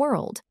and the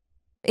world.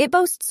 It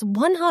boasts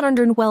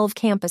 112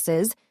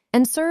 campuses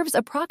and serves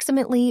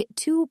approximately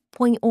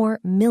 2.4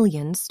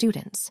 million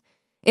students.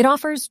 It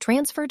offers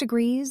transfer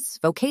degrees,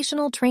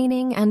 vocational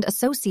training, and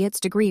associate's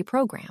degree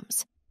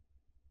programs.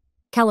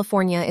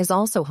 California is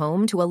also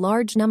home to a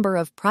large number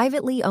of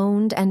privately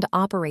owned and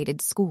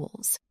operated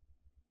schools.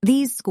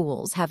 These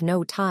schools have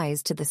no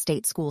ties to the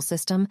state school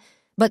system,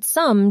 but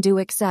some do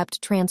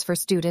accept transfer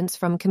students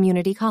from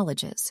community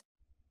colleges.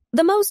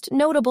 The most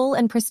notable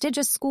and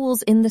prestigious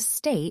schools in the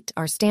state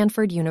are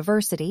Stanford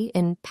University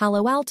in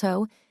Palo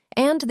Alto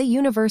and the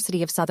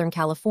University of Southern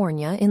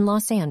California in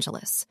Los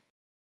Angeles.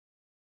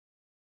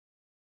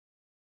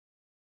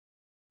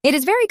 It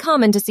is very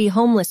common to see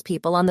homeless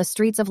people on the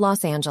streets of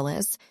Los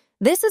Angeles.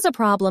 This is a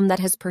problem that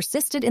has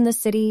persisted in the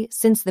city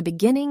since the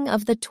beginning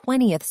of the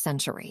 20th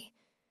century.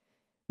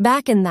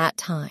 Back in that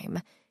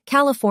time,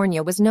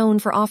 California was known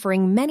for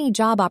offering many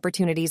job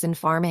opportunities in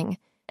farming,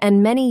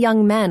 and many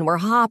young men were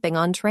hopping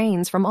on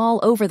trains from all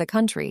over the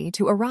country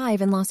to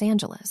arrive in Los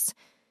Angeles.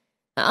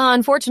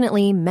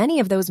 Unfortunately, many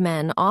of those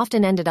men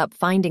often ended up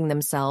finding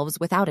themselves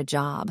without a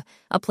job,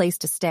 a place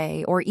to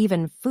stay, or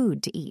even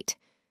food to eat.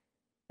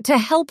 To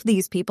help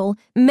these people,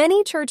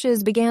 many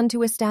churches began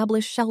to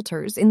establish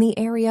shelters in the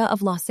area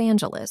of Los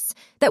Angeles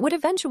that would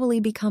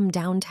eventually become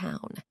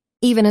downtown.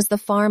 Even as the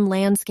farm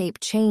landscape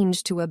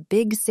changed to a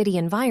big city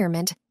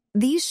environment,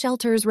 these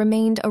shelters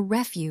remained a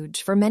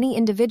refuge for many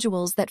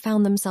individuals that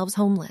found themselves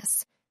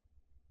homeless.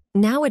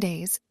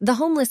 Nowadays, the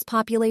homeless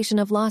population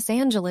of Los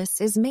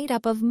Angeles is made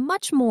up of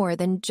much more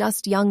than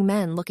just young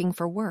men looking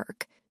for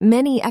work.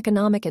 Many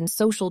economic and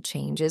social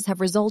changes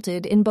have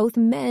resulted in both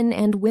men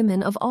and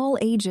women of all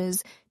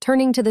ages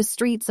turning to the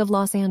streets of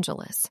Los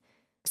Angeles.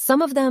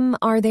 Some of them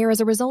are there as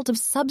a result of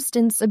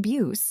substance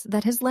abuse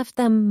that has left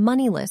them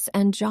moneyless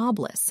and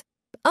jobless.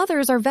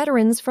 Others are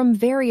veterans from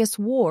various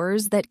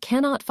wars that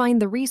cannot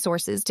find the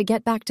resources to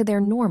get back to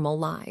their normal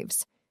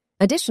lives.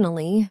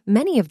 Additionally,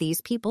 many of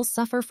these people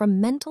suffer from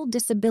mental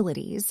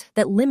disabilities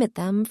that limit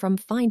them from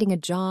finding a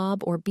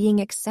job or being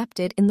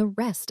accepted in the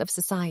rest of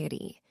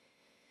society.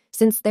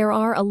 Since there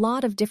are a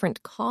lot of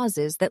different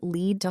causes that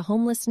lead to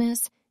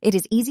homelessness, it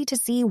is easy to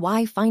see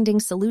why finding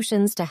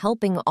solutions to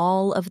helping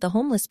all of the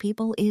homeless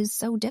people is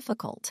so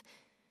difficult.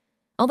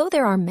 Although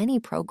there are many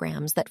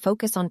programs that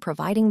focus on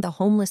providing the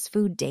homeless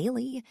food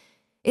daily,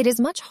 it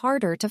is much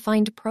harder to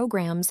find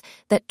programs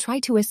that try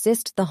to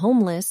assist the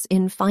homeless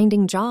in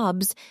finding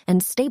jobs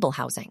and stable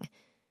housing.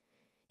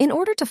 In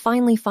order to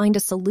finally find a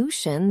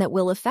solution that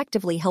will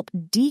effectively help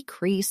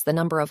decrease the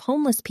number of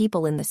homeless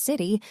people in the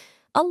city,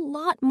 a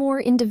lot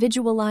more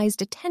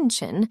individualized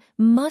attention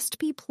must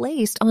be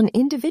placed on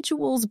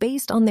individuals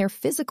based on their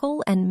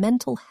physical and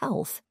mental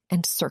health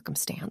and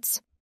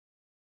circumstance.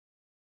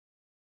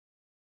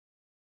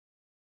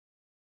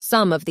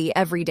 Some of the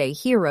everyday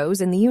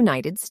heroes in the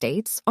United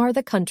States are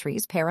the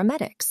country's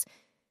paramedics.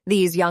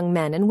 These young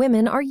men and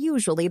women are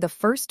usually the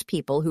first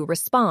people who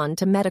respond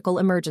to medical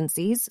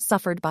emergencies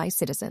suffered by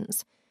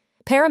citizens.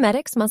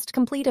 Paramedics must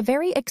complete a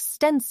very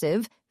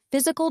extensive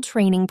physical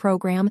training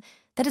program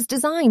that is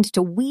designed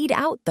to weed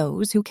out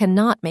those who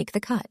cannot make the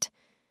cut.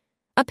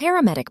 A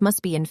paramedic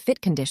must be in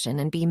fit condition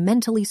and be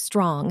mentally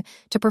strong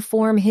to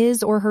perform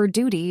his or her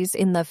duties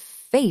in the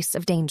face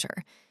of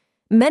danger.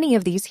 Many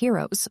of these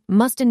heroes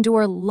must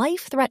endure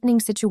life-threatening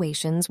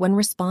situations when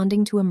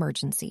responding to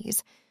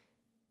emergencies.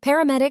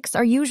 Paramedics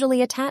are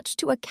usually attached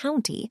to a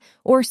county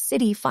or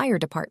city fire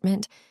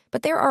department,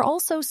 but there are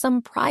also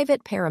some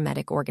private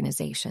paramedic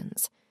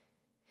organizations.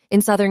 In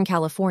Southern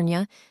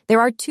California,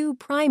 there are 2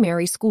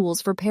 primary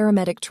schools for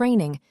paramedic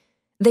training.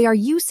 They are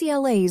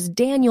UCLA's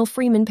Daniel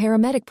Freeman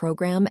Paramedic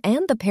Program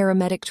and the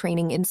Paramedic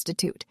Training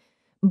Institute.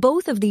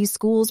 Both of these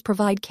schools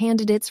provide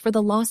candidates for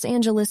the Los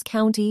Angeles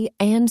County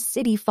and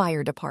city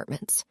fire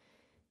departments.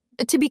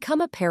 To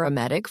become a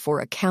paramedic for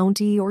a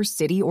county or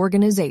city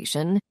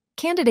organization,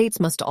 candidates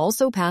must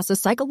also pass a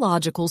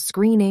psychological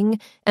screening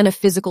and a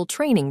physical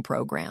training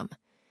program.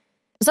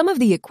 Some of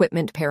the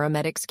equipment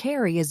paramedics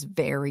carry is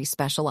very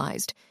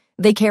specialized.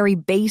 They carry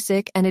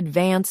basic and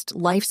advanced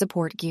life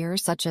support gear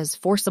such as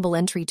forcible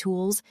entry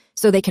tools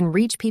so they can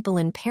reach people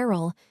in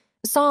peril,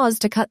 saws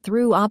to cut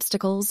through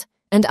obstacles,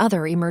 and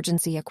other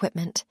emergency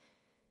equipment.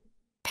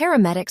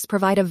 Paramedics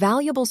provide a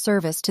valuable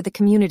service to the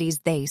communities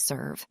they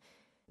serve.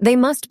 They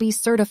must be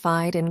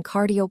certified in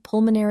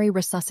cardiopulmonary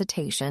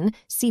resuscitation,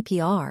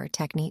 CPR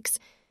techniques,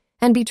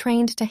 and be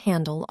trained to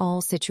handle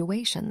all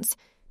situations.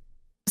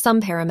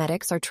 Some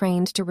paramedics are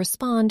trained to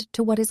respond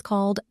to what is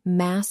called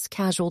mass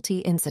casualty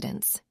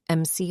incidents,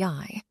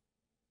 MCI.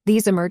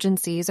 These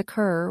emergencies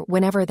occur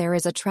whenever there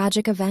is a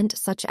tragic event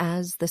such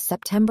as the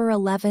September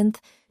 11th,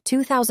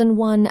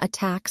 2001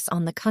 attacks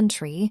on the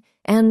country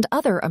and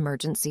other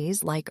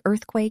emergencies like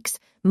earthquakes,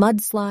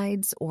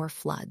 mudslides, or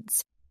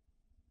floods.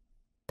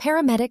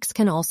 Paramedics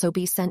can also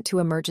be sent to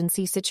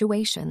emergency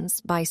situations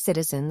by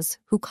citizens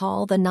who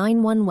call the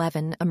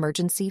 911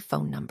 emergency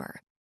phone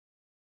number.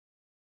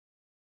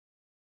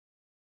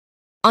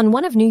 On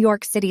one of New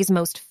York City's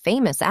most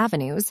famous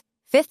avenues,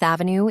 Fifth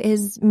Avenue,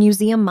 is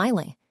Museum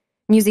Mile.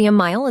 Museum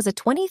Mile is a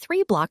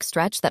 23-block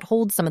stretch that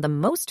holds some of the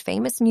most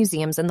famous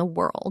museums in the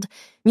world.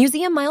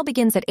 Museum Mile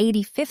begins at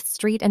 85th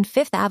Street and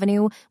 5th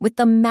Avenue with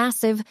the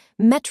massive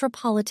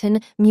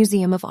Metropolitan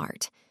Museum of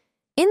Art.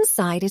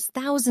 Inside is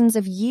thousands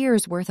of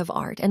years' worth of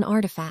art and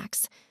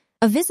artifacts.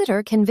 A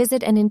visitor can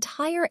visit an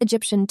entire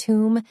Egyptian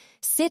tomb,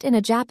 sit in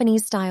a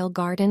Japanese-style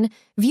garden,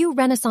 view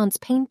Renaissance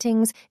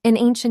paintings and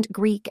ancient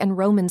Greek and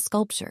Roman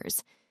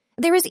sculptures.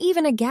 There is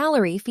even a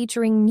gallery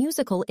featuring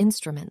musical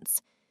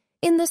instruments.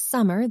 In the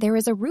summer, there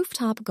is a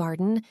rooftop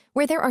garden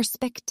where there are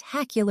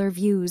spectacular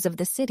views of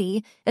the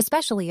city,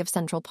 especially of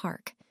Central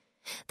Park.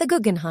 The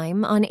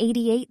Guggenheim on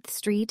 88th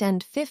Street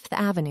and 5th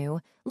Avenue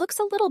looks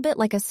a little bit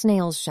like a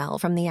snail's shell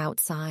from the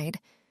outside.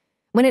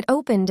 When it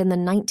opened in the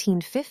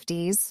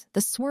 1950s, the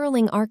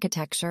swirling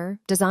architecture,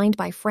 designed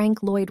by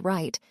Frank Lloyd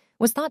Wright,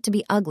 was thought to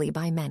be ugly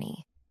by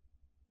many.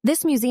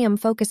 This museum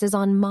focuses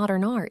on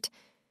modern art,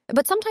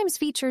 but sometimes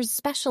features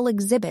special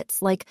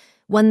exhibits like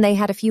one they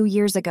had a few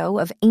years ago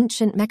of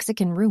ancient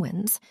Mexican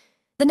ruins.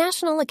 The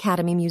National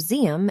Academy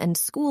Museum and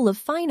School of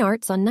Fine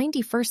Arts on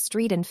 91st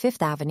Street and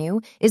 5th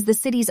Avenue is the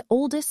city's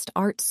oldest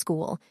art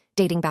school,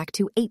 dating back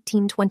to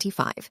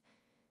 1825.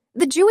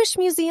 The Jewish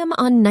Museum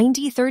on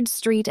 93rd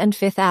Street and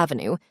 5th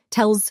Avenue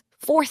tells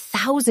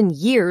 4,000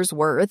 years'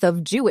 worth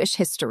of Jewish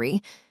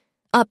history.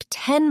 Up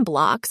 10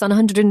 blocks on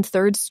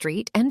 103rd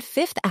Street and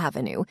 5th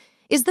Avenue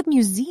is the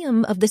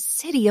Museum of the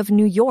City of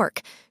New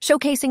York,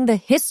 showcasing the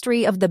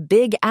history of the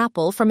Big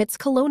Apple from its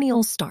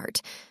colonial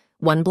start.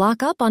 One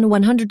block up on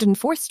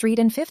 104th Street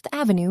and 5th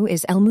Avenue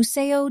is El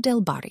Museo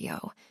del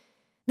Barrio.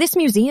 This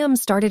museum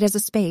started as a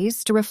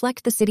space to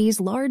reflect the city's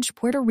large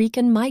Puerto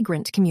Rican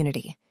migrant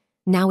community.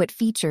 Now it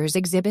features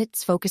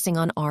exhibits focusing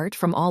on art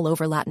from all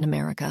over Latin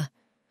America.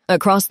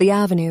 Across the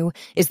avenue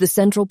is the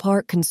Central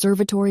Park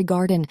Conservatory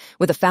Garden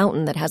with a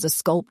fountain that has a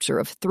sculpture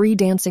of 3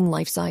 dancing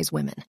life-size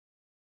women.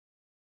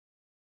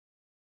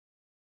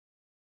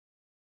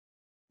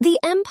 The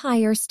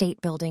Empire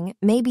State Building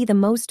may be the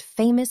most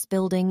famous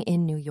building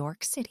in New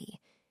York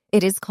City.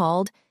 It is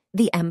called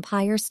the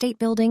Empire State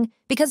Building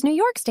because New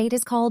York State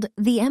is called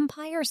the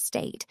Empire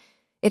State.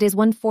 It is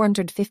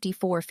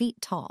 454 feet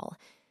tall.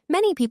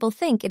 Many people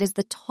think it is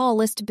the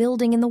tallest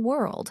building in the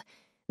world.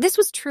 This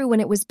was true when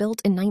it was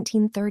built in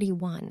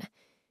 1931.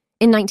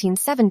 In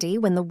 1970,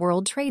 when the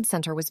World Trade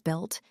Center was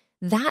built,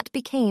 that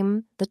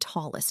became the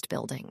tallest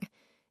building.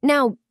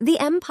 Now, the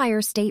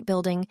Empire State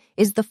Building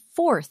is the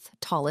 4th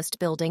tallest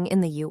building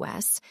in the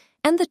U.S.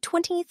 and the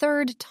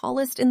 23rd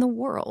tallest in the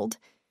world.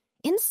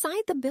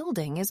 Inside the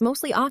building is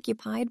mostly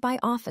occupied by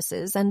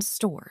offices and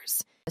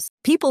stores.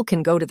 People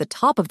can go to the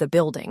top of the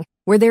building,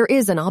 where there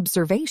is an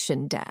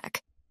observation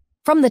deck.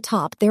 From the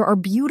top, there are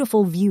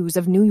beautiful views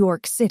of New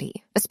York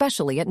City,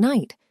 especially at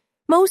night.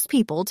 Most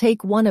people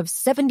take one of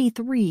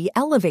 73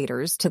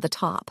 elevators to the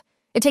top.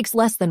 It takes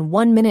less than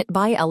 1 minute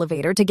by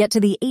elevator to get to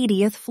the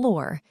 80th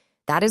floor.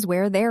 That is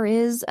where there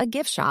is a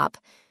gift shop.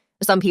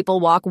 Some people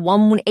walk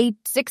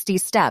 1,860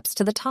 steps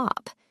to the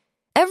top.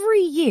 Every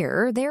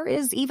year, there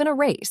is even a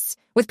race,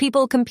 with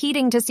people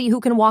competing to see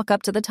who can walk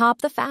up to the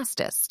top the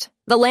fastest.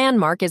 The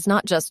landmark is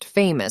not just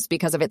famous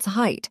because of its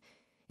height.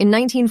 In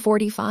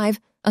 1945,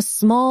 a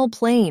small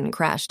plane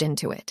crashed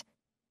into it.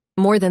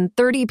 More than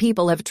 30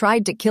 people have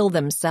tried to kill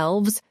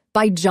themselves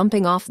by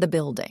jumping off the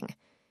building.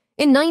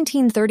 In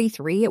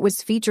 1933, it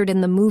was featured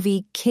in the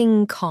movie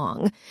King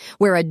Kong,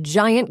 where a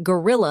giant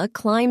gorilla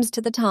climbs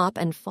to the top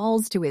and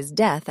falls to his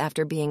death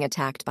after being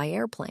attacked by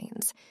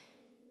airplanes.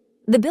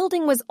 The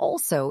building was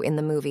also in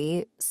the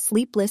movie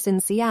Sleepless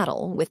in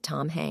Seattle with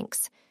Tom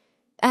Hanks.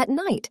 At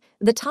night,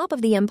 the top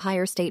of the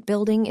Empire State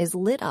Building is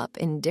lit up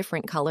in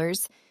different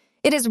colors.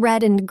 It is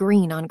red and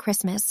green on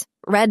Christmas,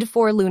 red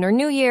for Lunar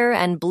New Year,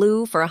 and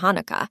blue for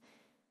Hanukkah.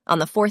 On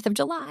the 4th of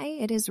July,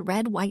 it is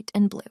red, white,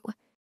 and blue.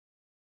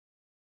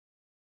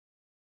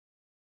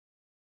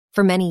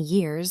 For many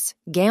years,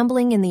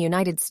 gambling in the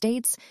United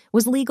States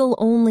was legal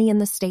only in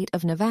the state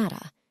of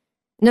Nevada.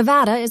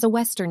 Nevada is a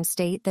western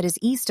state that is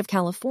east of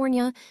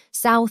California,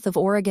 south of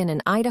Oregon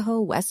and Idaho,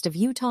 west of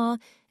Utah,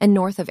 and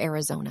north of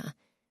Arizona.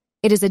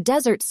 It is a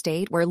desert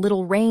state where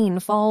little rain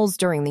falls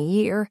during the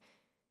year.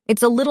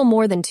 It's a little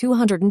more than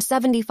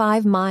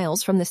 275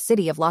 miles from the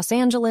city of Los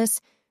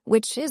Angeles,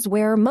 which is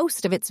where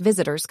most of its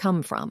visitors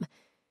come from.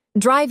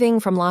 Driving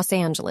from Los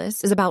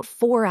Angeles is about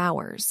 4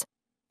 hours.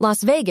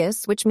 Las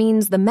Vegas, which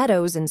means the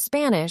meadows in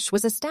Spanish,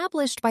 was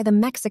established by the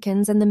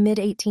Mexicans in the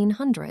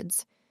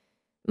mid-1800s.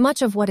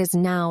 Much of what is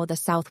now the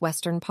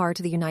southwestern part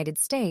of the United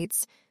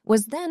States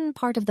was then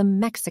part of the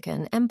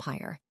Mexican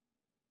Empire.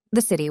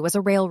 The city was a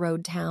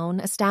railroad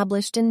town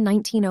established in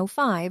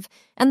 1905,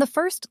 and the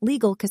first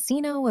legal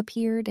casino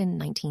appeared in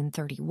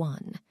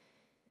 1931.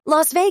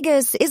 Las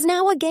Vegas is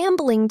now a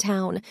gambling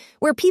town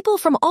where people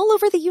from all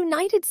over the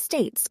United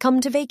States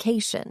come to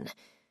vacation.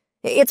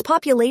 Its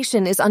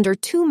population is under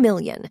 2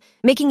 million,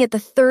 making it the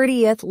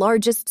 30th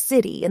largest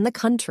city in the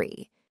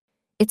country.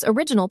 Its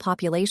original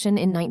population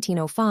in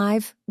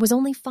 1905 was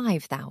only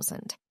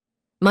 5,000.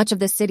 Much of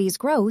the city's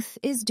growth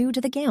is due to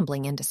the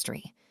gambling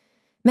industry.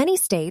 Many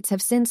states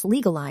have since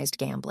legalized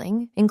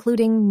gambling,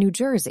 including New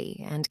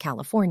Jersey and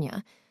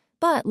California,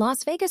 but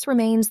Las Vegas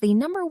remains the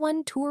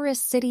 #1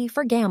 tourist city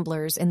for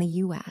gamblers in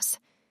the U.S.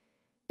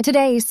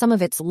 Today, some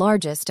of its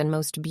largest and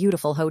most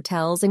beautiful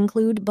hotels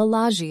include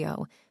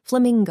Bellagio,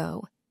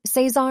 Flamingo,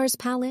 Caesar's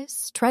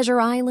Palace,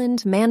 Treasure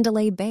Island,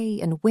 Mandalay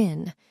Bay, and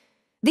Wynn.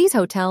 These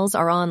hotels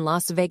are on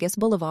Las Vegas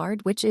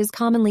Boulevard, which is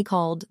commonly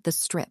called the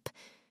Strip.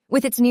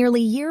 With its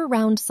nearly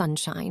year-round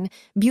sunshine,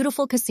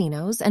 beautiful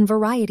casinos, and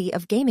variety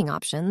of gaming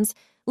options,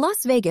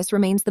 Las Vegas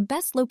remains the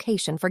best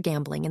location for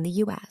gambling in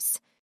the U.S.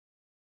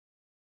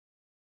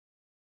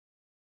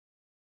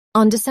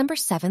 On December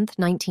 7,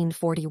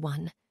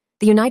 1941,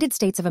 the United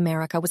States of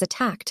America was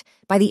attacked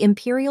by the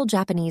Imperial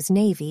Japanese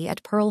Navy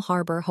at Pearl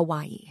Harbor,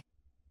 Hawaii.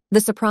 The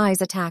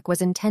surprise attack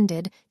was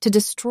intended to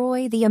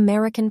destroy the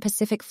American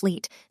Pacific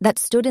Fleet that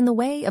stood in the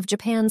way of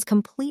Japan's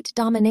complete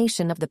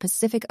domination of the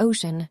Pacific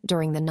Ocean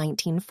during the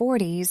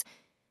 1940s.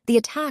 The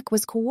attack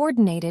was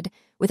coordinated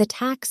with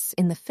attacks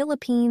in the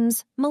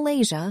Philippines,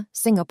 Malaysia,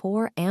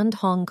 Singapore, and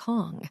Hong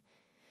Kong.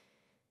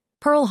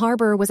 Pearl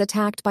Harbor was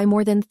attacked by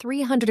more than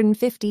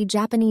 350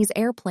 Japanese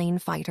airplane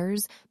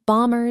fighters,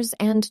 bombers,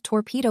 and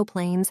torpedo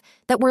planes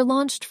that were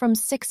launched from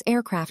 6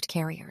 aircraft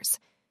carriers.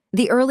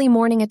 The early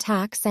morning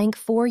attack sank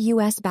 4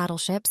 U.S.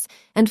 battleships,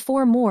 and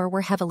 4 more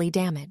were heavily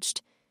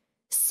damaged.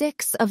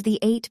 6 of the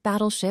 8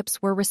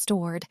 battleships were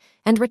restored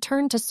and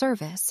returned to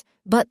service,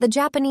 but the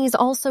Japanese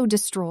also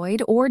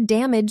destroyed or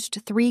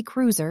damaged 3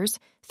 cruisers,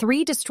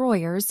 3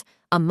 destroyers,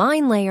 a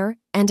mine layer,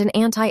 and an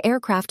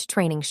anti-aircraft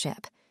training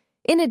ship.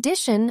 In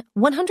addition,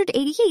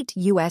 188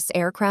 U.S.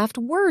 aircraft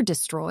were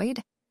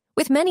destroyed,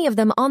 with many of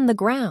them on the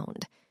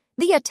ground.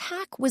 The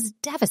attack was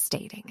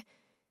devastating.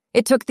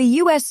 It took the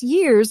U.S.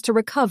 years to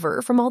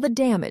recover from all the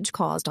damage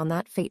caused on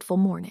that fateful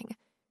morning.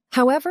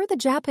 However, the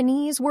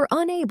Japanese were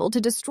unable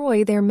to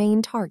destroy their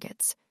main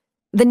targets,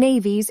 the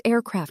Navy's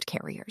aircraft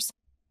carriers.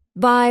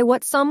 By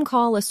what some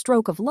call a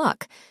stroke of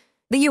luck,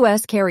 the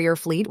U.S. carrier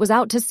fleet was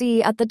out to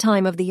sea at the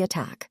time of the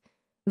attack.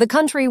 The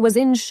country was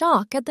in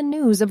shock at the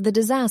news of the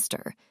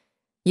disaster.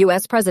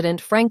 U.S.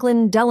 President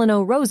Franklin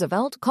Delano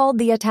Roosevelt called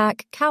the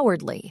attack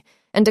cowardly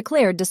and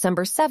declared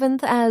December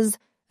 7th as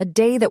a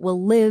day that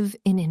will live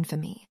in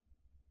infamy.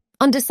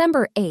 On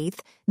December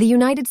 8th, the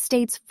United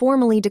States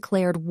formally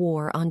declared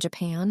war on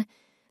Japan.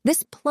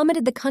 This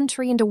plummeted the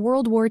country into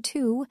World War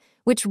II,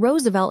 which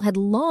Roosevelt had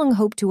long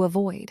hoped to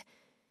avoid.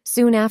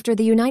 Soon after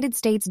the United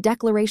States'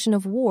 declaration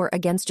of war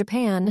against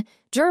Japan,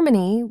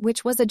 Germany,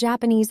 which was a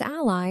Japanese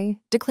ally,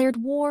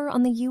 declared war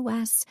on the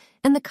U.S.,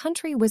 and the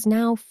country was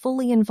now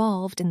fully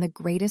involved in the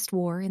greatest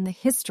war in the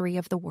history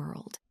of the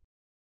world.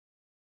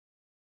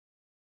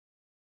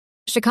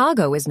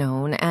 Chicago is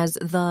known as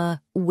the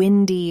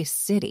Windy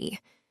City.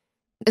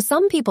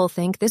 Some people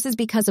think this is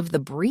because of the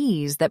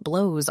breeze that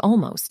blows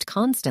almost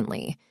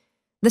constantly.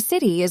 The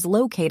city is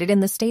located in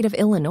the state of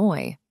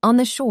Illinois, on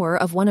the shore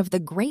of one of the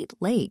Great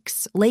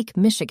Lakes, Lake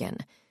Michigan,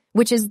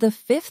 which is the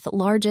 5th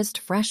largest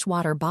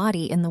freshwater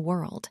body in the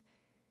world.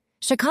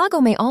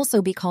 Chicago may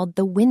also be called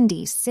the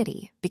Windy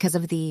City because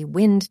of the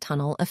wind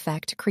tunnel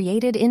effect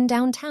created in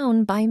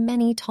downtown by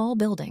many tall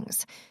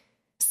buildings.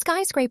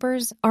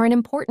 Skyscrapers are an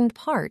important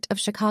part of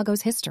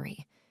Chicago's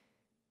history.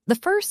 The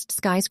first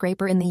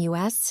skyscraper in the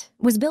U.S.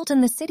 was built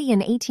in the city in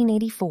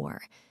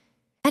 1884.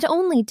 At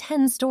only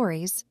 10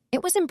 stories,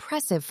 it was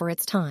impressive for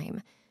its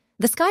time.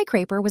 The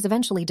skyscraper was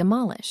eventually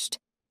demolished.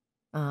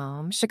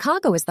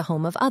 Chicago is the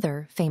home of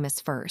other famous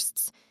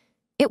firsts.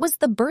 It was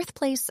the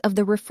birthplace of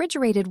the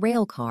refrigerated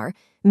rail car,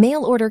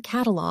 mail-order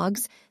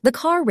catalogs, the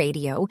car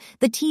radio,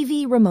 the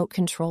TV remote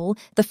control,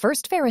 the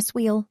first Ferris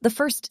wheel, the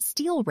first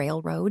steel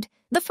railroad,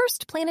 the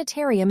first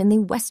planetarium in the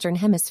Western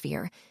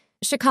Hemisphere.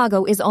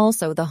 Chicago is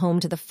also the home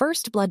to the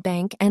first blood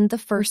bank and the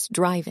first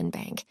drive-in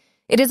bank.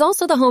 It is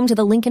also the home to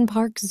the Lincoln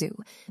Park Zoo,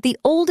 the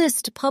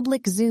oldest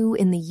public zoo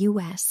in the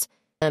U.S.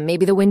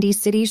 Maybe the Windy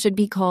City should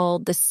be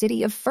called the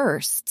City of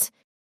Firsts.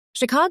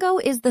 Chicago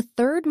is the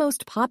 3rd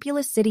most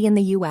populous city in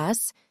the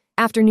U.S.,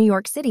 after New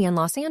York City and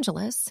Los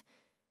Angeles.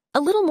 A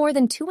little more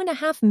than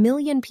 2.5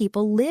 million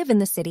people live in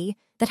the city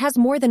that has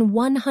more than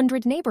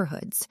 100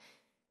 neighborhoods.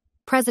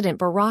 President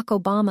Barack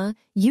Obama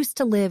used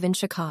to live in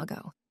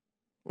Chicago.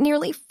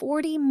 Nearly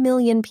 40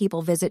 million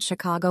people visit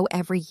Chicago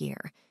every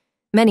year.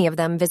 Many of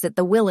them visit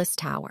the Willis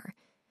Tower.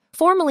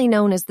 Formerly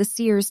known as the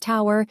Sears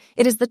Tower,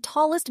 it is the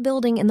tallest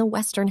building in the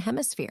Western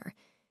Hemisphere.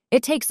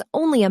 It takes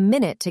only a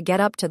minute to get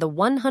up to the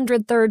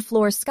 103rd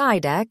floor sky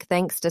deck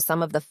thanks to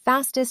some of the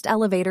fastest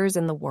elevators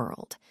in the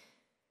world.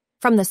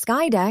 From the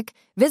sky deck,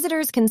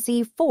 visitors can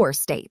see 4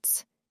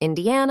 states: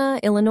 Indiana,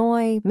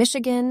 Illinois,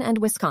 Michigan, and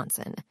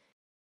Wisconsin.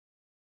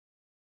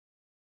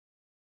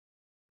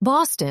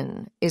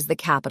 Boston is the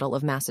capital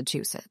of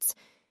Massachusetts.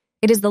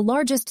 It is the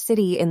largest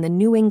city in the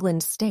New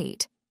England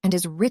state and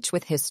is rich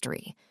with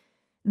history.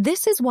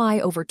 This is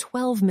why over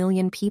 12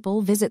 million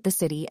people visit the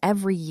city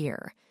every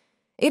year.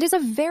 It is a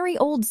very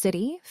old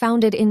city,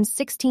 founded in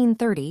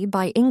 1630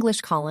 by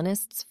English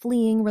colonists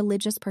fleeing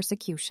religious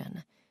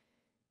persecution.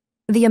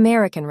 The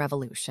American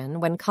Revolution,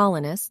 when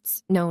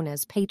colonists, known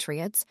as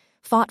patriots,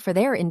 fought for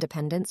their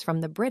independence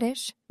from the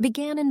British,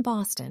 began in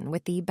Boston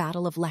with the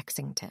Battle of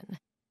Lexington.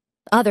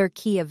 Other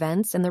key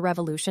events in the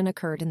Revolution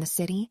occurred in the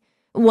city.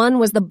 One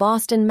was the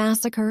Boston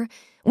Massacre,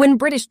 when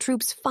British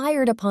troops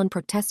fired upon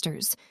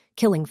protesters,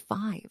 killing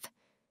 5.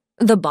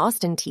 The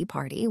Boston Tea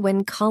Party,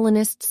 when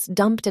colonists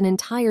dumped an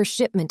entire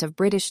shipment of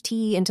British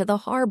tea into the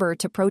harbor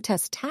to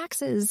protest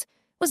taxes,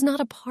 was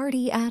not a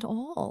party at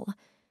all.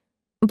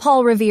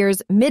 Paul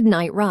Revere's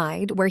Midnight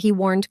Ride, where he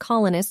warned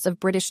colonists of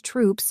British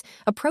troops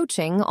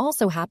approaching,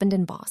 also happened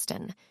in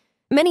Boston.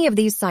 Many of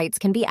these sites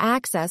can be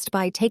accessed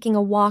by taking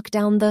a walk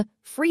down the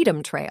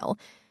Freedom Trail,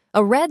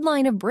 a red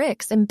line of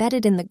bricks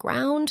embedded in the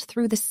ground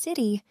through the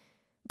city.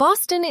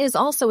 Boston is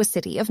also a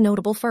city of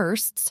notable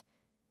firsts.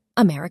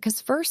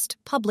 America's first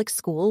public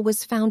school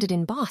was founded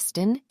in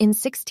Boston in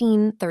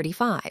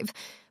 1635.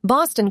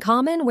 Boston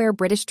Common, where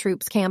British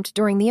troops camped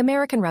during the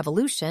American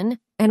Revolution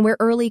and where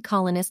early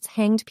colonists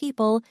hanged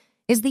people,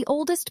 is the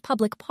oldest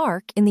public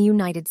park in the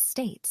United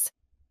States.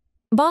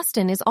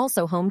 Boston is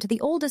also home to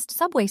the oldest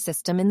subway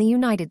system in the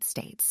United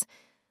States.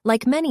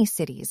 Like many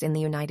cities in the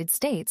United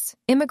States,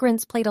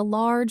 immigrants played a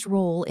large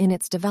role in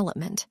its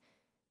development.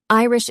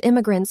 Irish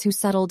immigrants who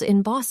settled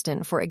in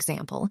Boston, for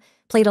example,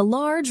 played a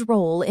large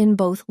role in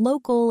both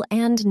local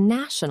and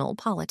national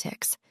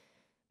politics.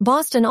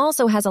 Boston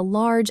also has a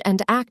large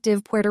and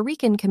active Puerto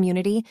Rican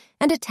community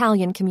and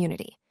Italian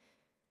community.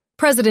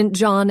 President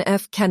John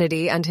F.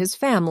 Kennedy and his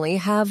family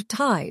have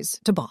ties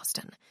to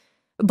Boston.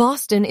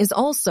 Boston is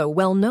also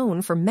well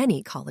known for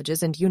many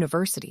colleges and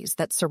universities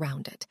that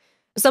surround it.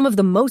 Some of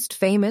the most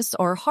famous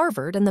are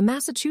Harvard and the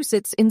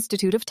Massachusetts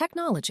Institute of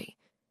Technology.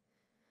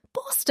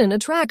 Boston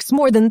attracts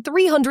more than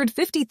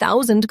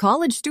 350,000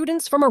 college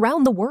students from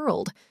around the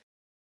world.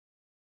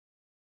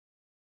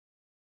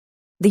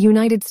 The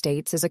United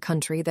States is a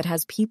country that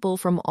has people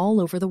from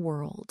all over the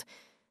world.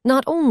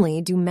 Not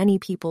only do many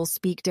people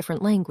speak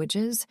different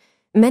languages,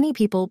 many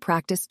people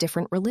practice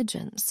different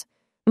religions.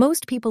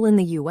 Most people in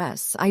the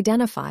U.S.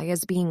 identify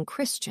as being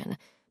Christian,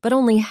 but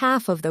only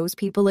half of those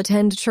people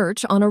attend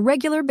church on a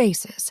regular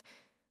basis.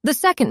 The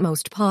second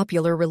most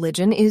popular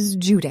religion is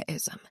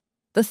Judaism.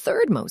 The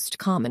third most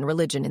common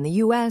religion in the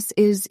U.S.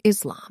 is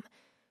Islam.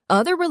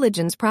 Other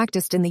religions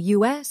practiced in the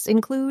U.S.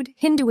 include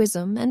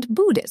Hinduism and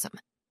Buddhism.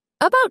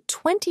 About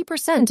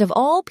 20% of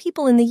all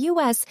people in the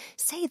U.S.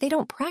 say they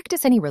don't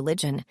practice any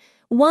religion.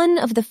 One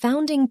of the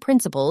founding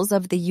principles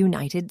of the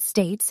United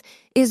States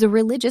is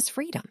religious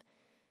freedom,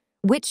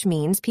 which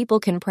means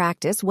people can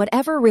practice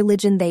whatever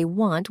religion they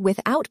want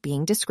without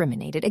being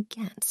discriminated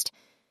against.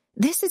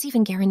 This is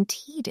even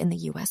guaranteed in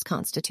the U.S.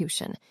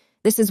 Constitution.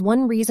 This is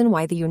one reason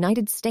why the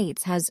United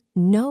States has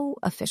no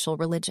official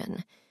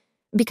religion.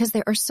 Because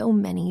there are so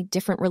many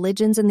different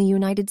religions in the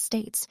United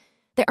States,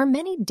 there are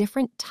many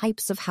different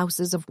types of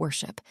houses of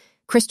worship.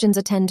 Christians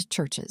attend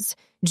churches.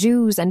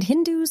 Jews and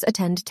Hindus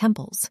attend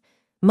temples.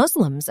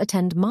 Muslims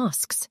attend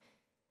mosques.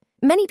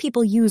 Many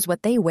people use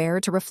what they wear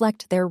to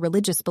reflect their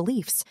religious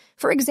beliefs.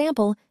 For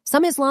example,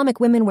 some Islamic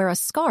women wear a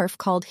scarf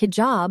called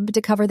hijab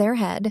to cover their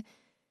head.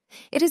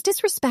 It is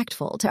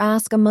disrespectful to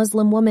ask a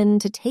Muslim woman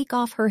to take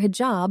off her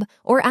hijab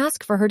or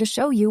ask for her to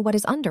show you what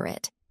is under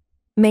it.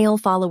 Male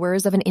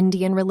followers of an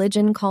Indian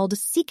religion called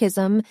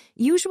Sikhism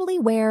usually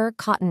wear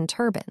cotton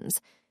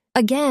turbans.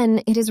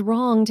 Again, it is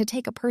wrong to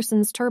take a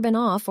person's turban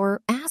off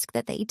or ask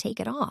that they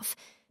take it off.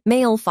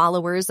 Male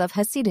followers of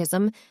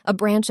Hasidism, a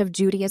branch of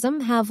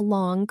Judaism, have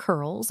long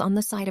curls on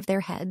the side of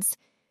their heads.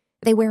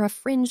 They wear a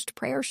fringed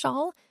prayer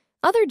shawl.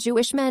 Other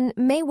Jewish men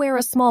may wear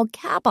a small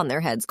cap on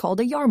their heads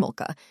called a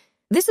yarmulke.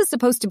 This is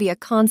supposed to be a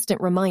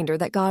constant reminder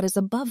that God is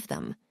above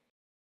them.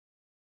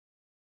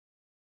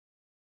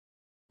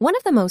 One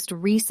of the most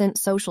recent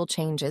social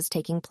changes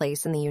taking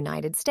place in the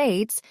United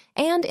States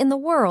and in the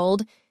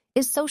world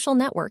is social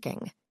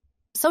networking.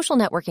 Social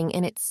networking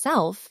in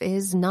itself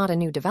is not a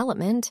new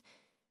development.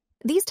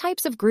 These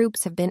types of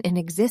groups have been in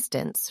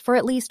existence for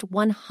at least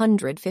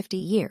 150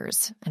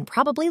 years, and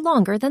probably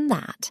longer than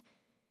that.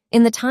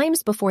 In the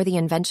times before the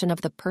invention of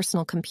the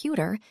personal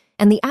computer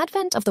and the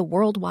advent of the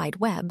World Wide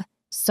Web,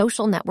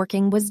 social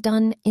networking was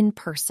done in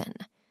person.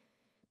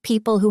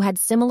 People who had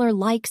similar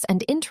likes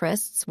and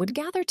interests would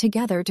gather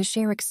together to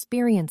share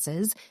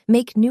experiences,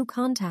 make new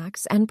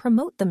contacts, and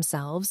promote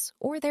themselves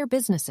or their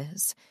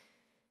businesses.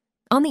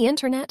 On the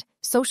internet,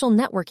 social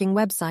networking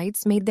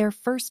websites made their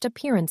first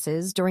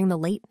appearances during the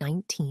late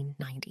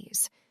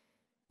 1990s.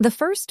 The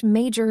first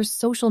major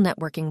social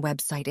networking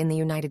website in the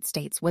United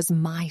States was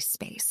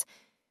MySpace.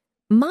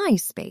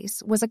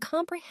 MySpace was a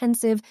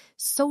comprehensive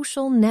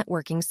social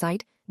networking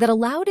site that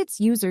allowed its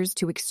users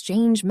to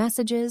exchange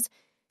messages,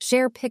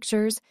 share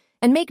pictures,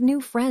 and make new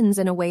friends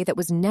in a way that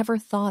was never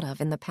thought of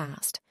in the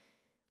past.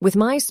 With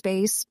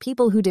MySpace,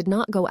 people who did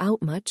not go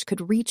out much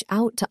could reach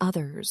out to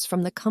others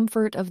from the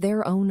comfort of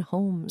their own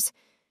homes.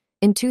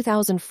 In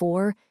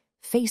 2004,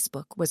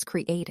 Facebook was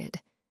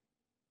created.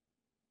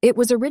 It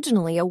was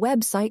originally a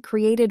website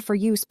created for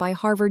use by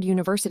Harvard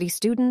University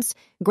students,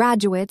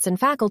 graduates, and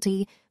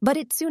faculty, but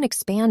it soon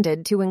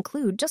expanded to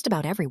include just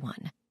about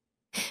everyone.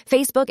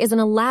 Facebook is an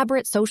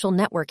elaborate social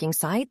networking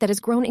site that has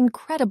grown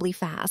incredibly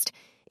fast.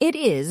 It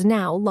is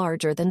now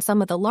larger than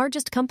some of the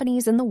largest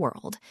companies in the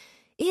world.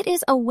 It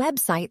is a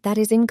website that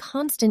is in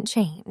constant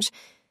change.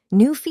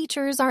 New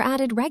features are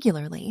added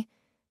regularly.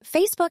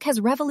 Facebook has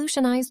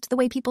revolutionized the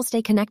way people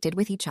stay connected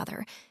with each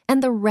other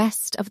and the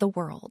rest of the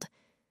world.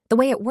 The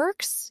way it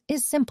works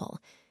is simple.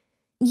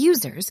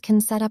 Users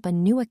can set up a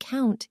new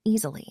account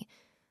easily.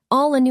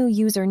 All a new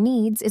user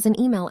needs is an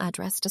email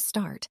address to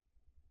start.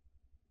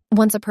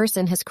 Once a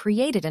person has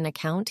created an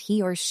account,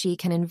 he or she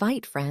can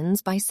invite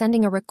friends by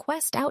sending a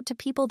request out to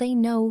people they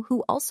know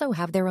who also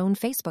have their own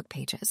Facebook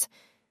pages.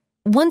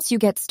 Once you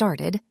get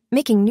started,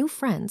 making new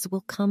friends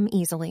will come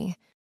easily.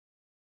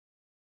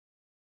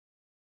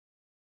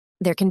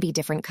 There can be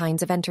different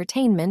kinds of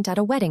entertainment at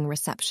a wedding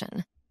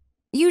reception.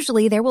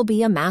 Usually there will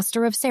be a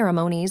master of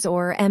ceremonies,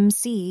 or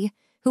MC,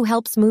 who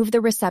helps move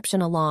the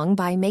reception along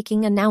by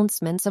making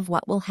announcements of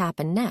what will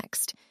happen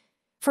next.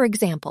 For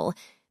example,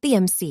 the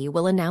MC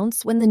will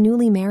announce when the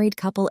newly married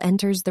couple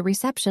enters the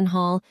reception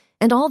hall,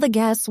 and all the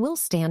guests will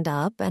stand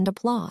up and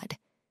applaud.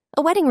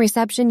 A wedding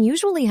reception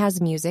usually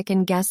has music,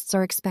 and guests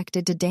are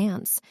expected to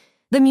dance.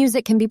 The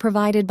music can be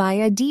provided by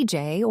a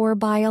DJ or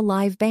by a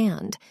live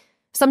band.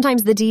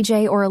 Sometimes the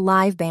DJ or a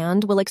live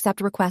band will accept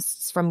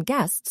requests from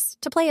guests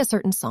to play a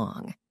certain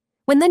song.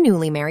 When the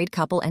newly married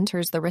couple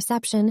enters the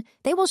reception,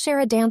 they will share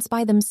a dance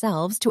by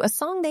themselves to a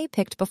song they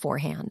picked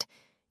beforehand.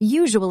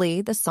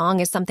 Usually, the song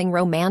is something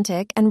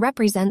romantic and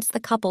represents the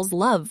couple's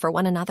love for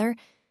one another.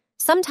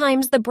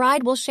 Sometimes the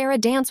bride will share a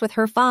dance with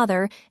her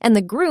father, and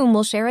the groom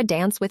will share a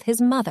dance with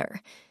his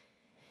mother.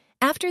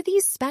 After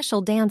these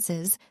special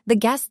dances, the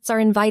guests are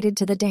invited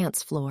to the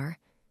dance floor.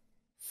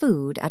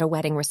 Food at a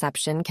wedding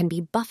reception can be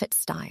buffet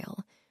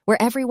style,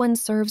 where everyone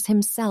serves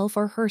himself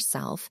or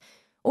herself,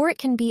 or it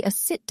can be a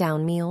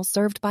sit-down meal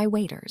served by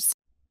waiters.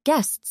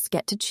 Guests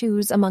get to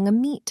choose among a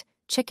meat,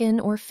 chicken,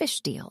 or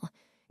fish deal.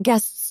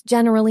 Guests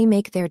generally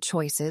make their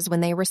choices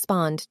when they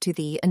respond to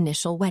the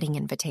initial wedding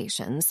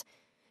invitations.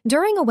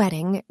 During a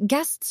wedding,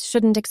 guests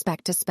shouldn't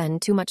expect to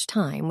spend too much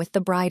time with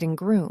the bride and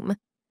groom.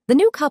 The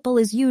new couple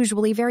is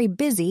usually very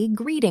busy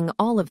greeting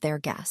all of their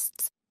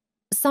guests.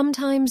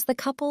 Sometimes the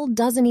couple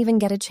doesn't even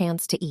get a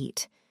chance to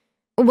eat.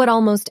 What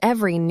almost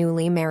every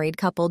newly married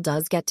couple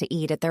does get to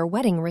eat at their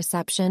wedding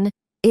reception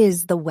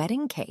is the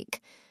wedding cake.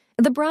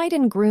 The bride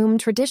and groom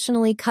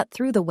traditionally cut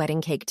through the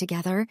wedding cake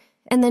together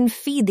and then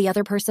feed the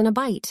other person a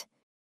bite.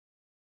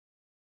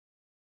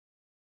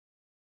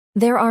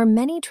 There are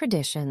many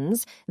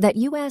traditions that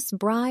U.S.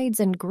 brides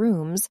and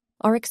grooms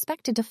are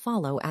expected to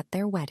follow at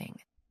their wedding.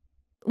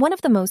 One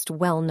of the most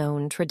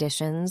well-known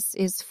traditions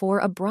is for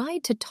a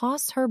bride to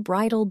toss her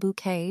bridal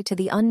bouquet to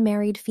the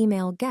unmarried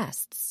female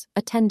guests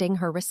attending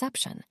her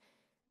reception.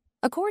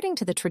 According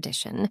to the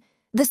tradition,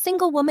 the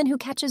single woman who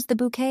catches the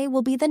bouquet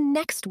will be the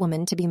next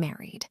woman to be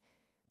married.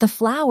 The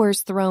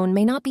flowers thrown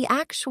may not be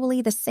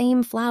actually the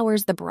same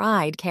flowers the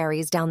bride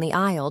carries down the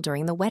aisle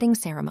during the wedding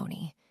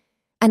ceremony.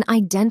 An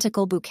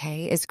identical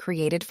bouquet is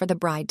created for the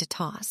bride to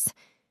toss.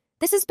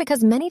 This is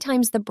because many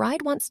times the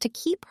bride wants to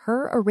keep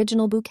her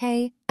original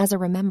bouquet as a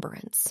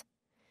remembrance.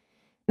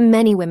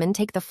 Many women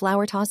take the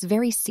flower toss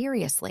very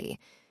seriously.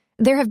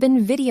 There have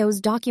been videos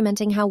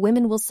documenting how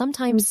women will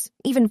sometimes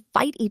even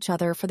fight each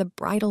other for the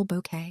bridal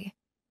bouquet.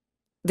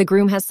 The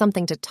groom has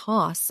something to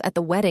toss at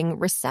the wedding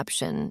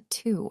reception,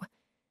 too.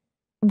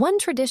 One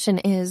tradition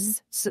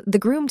is the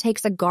groom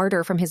takes a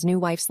garter from his new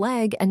wife's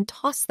leg and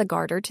tosses the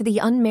garter to the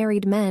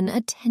unmarried men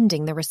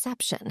attending the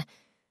reception.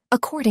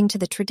 According to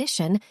the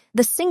tradition,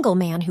 the single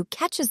man who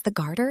catches the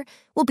garter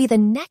will be the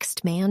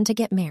next man to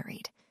get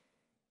married.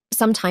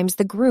 Sometimes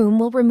the groom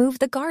will remove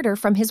the garter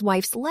from his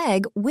wife's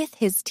leg with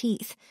his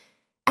teeth.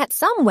 At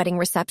some wedding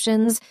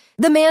receptions,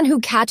 the man who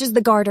catches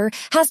the garter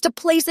has to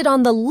place it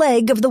on the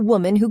leg of the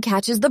woman who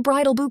catches the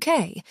bridal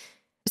bouquet.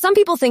 Some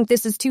people think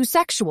this is too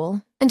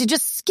sexual and to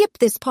just skip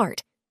this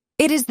part.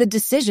 It is the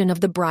decision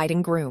of the bride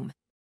and groom.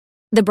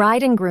 The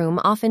bride and groom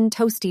often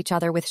toast each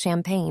other with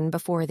champagne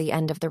before the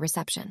end of the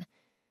reception.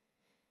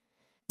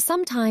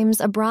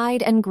 Sometimes a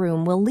bride and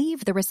groom will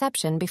leave the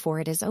reception before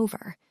it is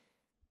over.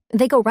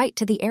 They go right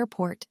to the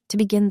airport to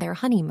begin their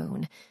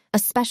honeymoon, a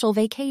special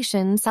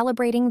vacation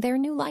celebrating their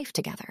new life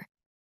together.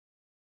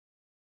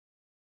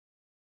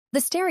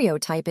 The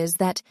stereotype is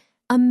that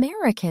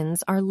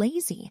Americans are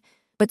lazy,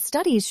 but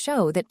studies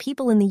show that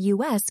people in the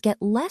U.S.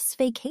 get less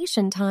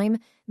vacation time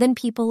than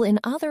people in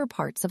other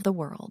parts of the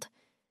world.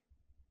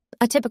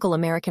 A typical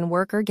American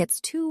worker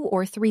gets 2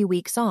 or 3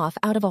 weeks off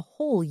out of a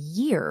whole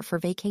year for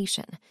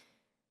vacation.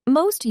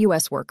 Most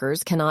U.S.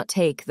 workers cannot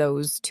take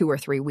those 2 or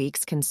 3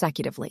 weeks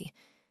consecutively.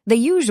 They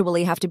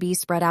usually have to be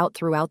spread out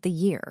throughout the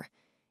year.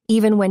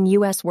 Even when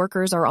U.S.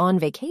 workers are on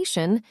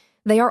vacation,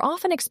 they are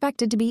often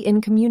expected to be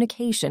in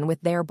communication with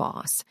their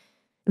boss.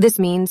 This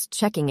means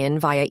checking in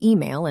via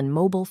email and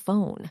mobile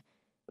phone.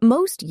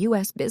 Most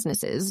U.S.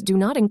 businesses do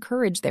not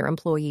encourage their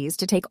employees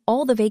to take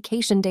all the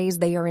vacation days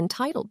they are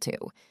entitled to.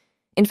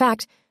 In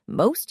fact,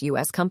 most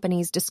U.S.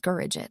 companies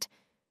discourage it.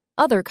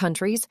 Other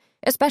countries,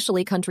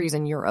 especially countries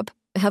in Europe,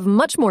 have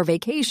much more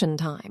vacation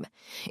time.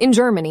 In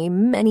Germany,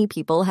 many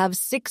people have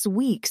 6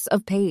 weeks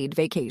of paid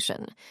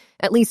vacation.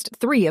 At least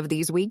 3 of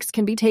these weeks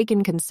can be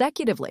taken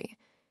consecutively.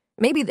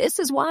 Maybe this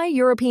is why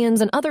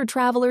Europeans and other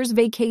travelers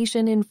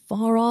vacation in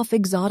far-off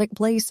exotic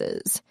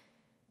places.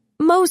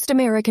 Most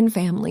American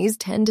families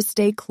tend to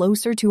stay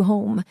closer to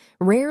home,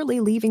 rarely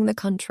leaving the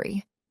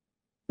country.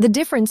 The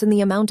difference in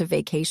the amount of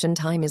vacation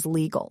time is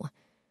legal.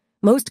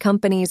 Most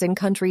companies in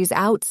countries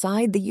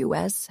outside the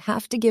U.S.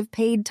 have to give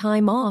paid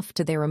time off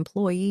to their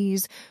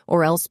employees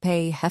or else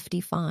pay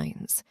hefty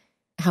fines.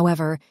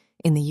 However,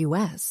 in the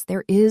U.S.,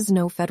 there is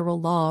no federal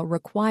law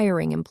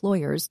requiring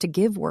employers to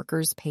give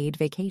workers paid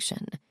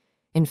vacation.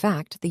 In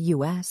fact, the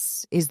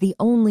U.S. is the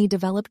only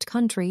developed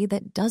country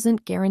that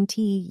doesn't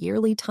guarantee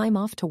yearly time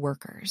off to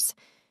workers.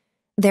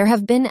 There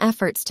have been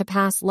efforts to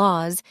pass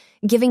laws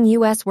giving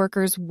U.S.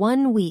 workers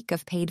 1 week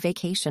of paid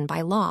vacation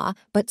by law,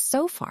 but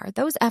so far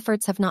those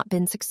efforts have not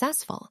been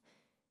successful.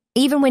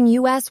 Even when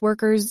U.S.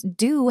 workers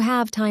do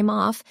have time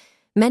off,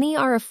 many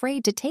are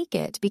afraid to take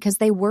it because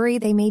they worry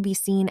they may be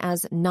seen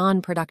as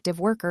non-productive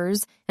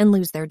workers and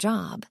lose their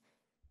job.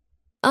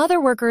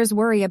 Other workers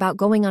worry about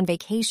going on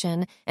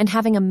vacation and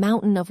having a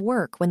mountain of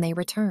work when they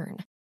return.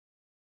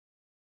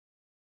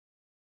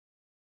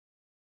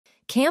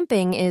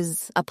 Camping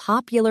is a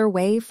popular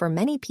way for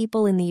many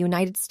people in the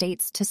United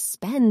States to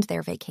spend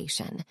their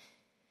vacation.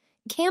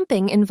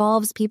 Camping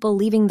involves people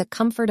leaving the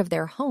comfort of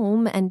their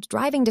home and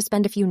driving to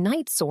spend a few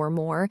nights or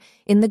more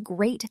in the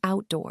great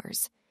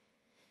outdoors.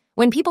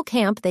 When people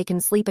camp, they can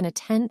sleep in a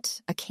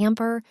tent, a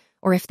camper,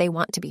 or if they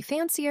want to be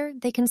fancier,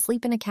 they can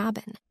sleep in a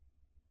cabin.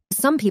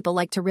 Some people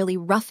like to really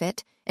rough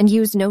it and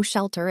use no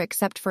shelter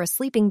except for a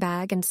sleeping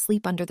bag and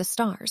sleep under the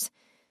stars.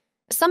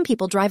 Some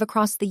people drive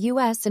across the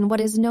U.S. in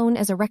what is known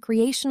as a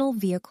recreational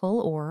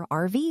vehicle, or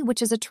RV,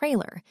 which is a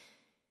trailer.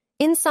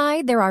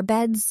 Inside, there are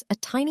beds, a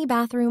tiny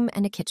bathroom,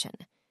 and a kitchen.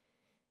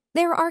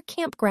 There are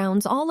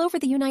campgrounds all over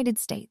the United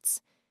States.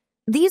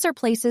 These are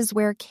places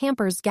where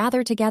campers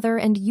gather together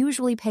and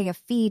usually pay a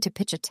fee to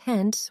pitch a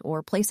tent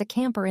or place a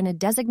camper in a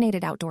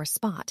designated outdoor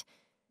spot.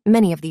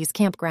 Many of these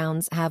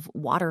campgrounds have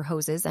water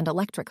hoses and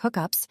electric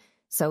hookups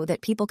so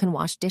that people can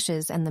wash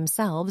dishes and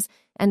themselves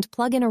and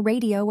plug in a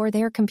radio or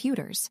their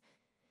computers.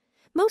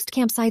 Most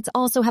campsites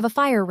also have a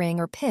fire ring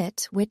or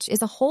pit, which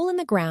is a hole in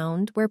the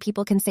ground where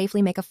people can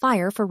safely make a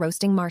fire for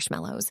roasting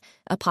marshmallows,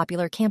 a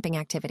popular camping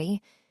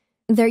activity.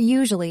 There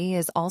usually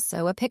is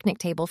also a picnic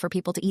table for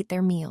people to eat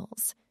their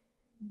meals.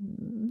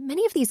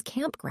 Many of these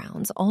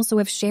campgrounds also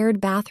have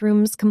shared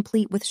bathrooms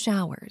complete with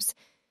showers.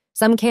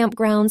 Some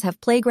campgrounds have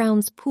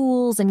playgrounds,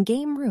 pools, and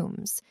game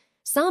rooms.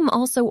 Some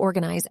also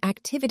organize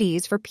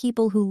activities for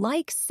people who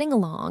like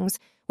sing-alongs,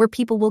 where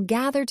people will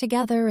gather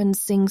together and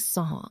sing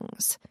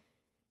songs.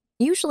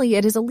 Usually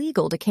it is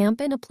illegal to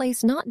camp in a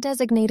place not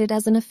designated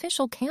as an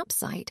official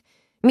campsite,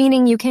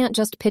 meaning you can't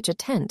just pitch a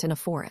tent in a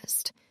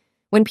forest.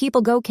 When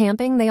people go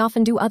camping, they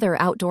often do other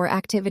outdoor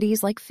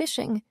activities like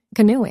fishing,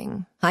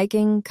 canoeing,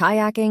 hiking,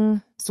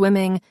 kayaking,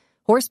 swimming,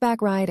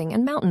 horseback riding,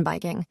 and mountain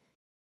biking.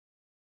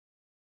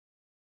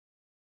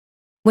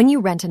 When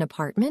you rent an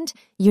apartment,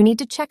 you need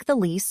to check the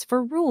lease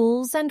for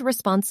rules and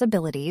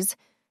responsibilities.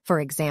 For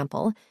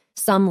example,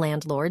 some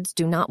landlords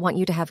do not want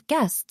you to have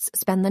guests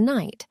spend the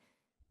night.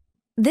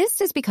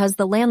 This is because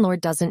the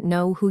landlord doesn't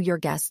know who your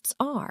guests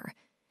are.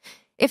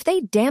 If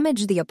they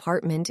damage the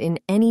apartment in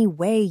any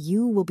way,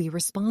 you will be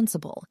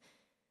responsible.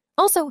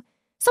 Also,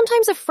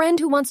 sometimes a friend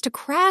who wants to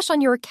crash on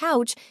your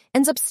couch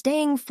ends up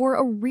staying for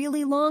a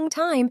really long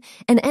time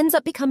and ends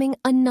up becoming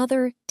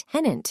another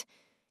tenant.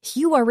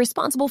 You are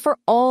responsible for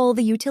all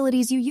the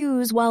utilities you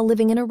use while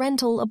living in a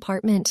rental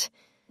apartment.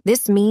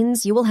 This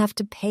means you will have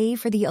to pay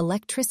for the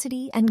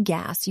electricity and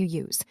gas you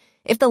use.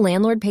 If the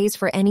landlord pays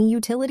for any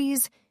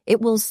utilities, it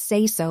will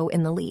say so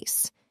in the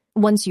lease.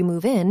 Once you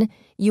move in,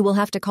 you will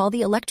have to call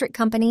the electric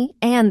company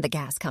and the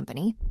gas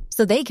company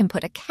so they can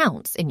put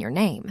accounts in your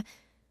name.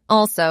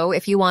 Also,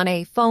 if you want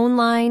a phone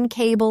line,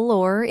 cable,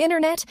 or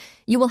internet,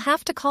 you will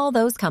have to call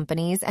those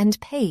companies and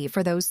pay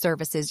for those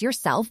services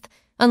yourself,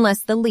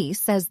 unless the lease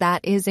says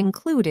that is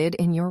included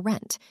in your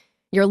rent.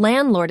 Your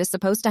landlord is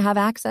supposed to have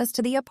access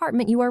to the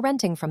apartment you are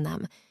renting from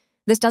them.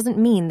 This doesn't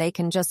mean they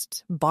can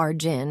just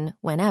barge in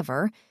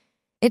whenever.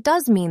 It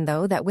does mean,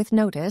 though, that with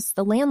notice,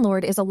 the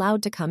landlord is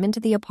allowed to come into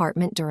the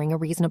apartment during a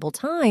reasonable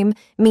time,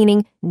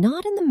 meaning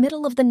not in the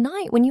middle of the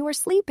night when you are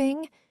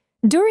sleeping.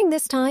 During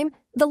this time,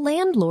 the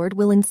landlord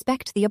will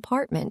inspect the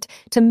apartment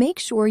to make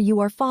sure you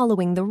are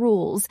following the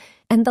rules,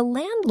 and the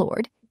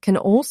landlord can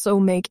also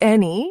make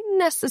any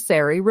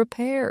necessary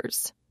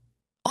repairs.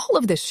 All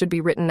of this should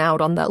be written out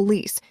on the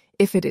lease.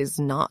 If it is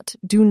not,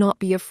 do not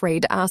be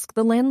afraid to ask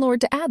the landlord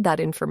to add that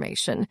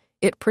information.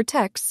 It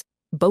protects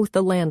both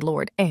the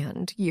landlord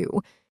and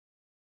you.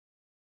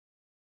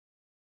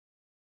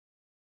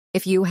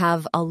 If you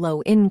have a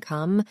low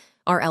income,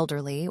 are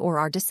elderly, or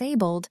are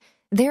disabled,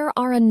 there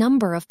are a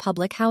number of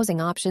public housing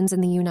options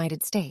in the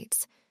United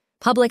States.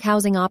 Public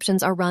housing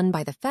options are run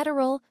by the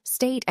federal,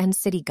 state, and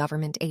city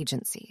government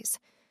agencies.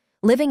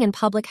 Living in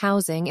public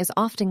housing is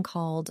often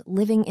called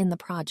living in the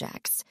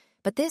projects,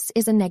 but this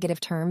is a negative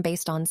term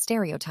based on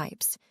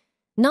stereotypes.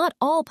 Not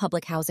all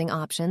public housing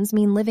options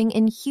mean living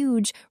in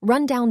huge,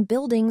 run-down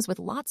buildings with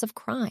lots of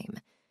crime.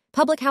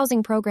 Public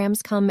housing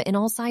programs come in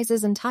all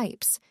sizes and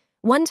types.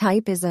 One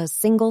type is a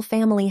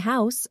single-family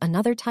house.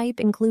 Another type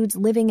includes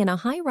living in a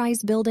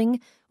high-rise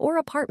building or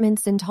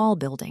apartments in tall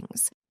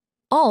buildings.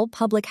 All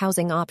public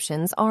housing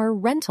options are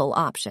rental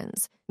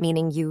options,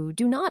 meaning you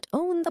do not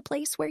own the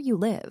place where you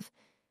live.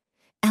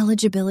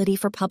 Eligibility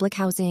for public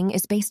housing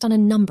is based on a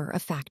number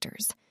of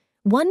factors.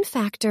 One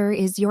factor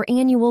is your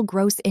annual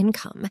gross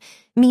income,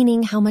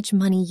 meaning how much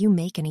money you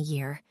make in a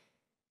year.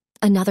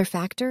 Another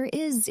factor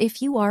is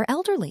if you are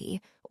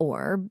elderly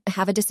or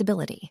have a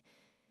disability.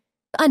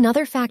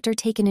 Another factor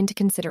taken into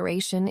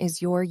consideration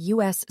is your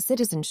U.S.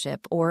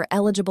 citizenship or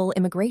eligible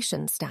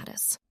immigration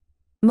status.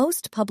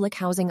 Most public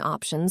housing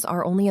options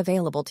are only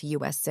available to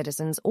U.S.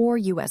 citizens or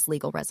U.S.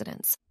 legal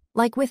residents.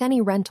 Like with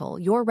any rental,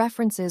 your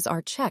references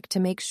are checked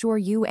to make sure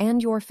you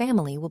and your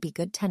family will be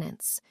good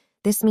tenants.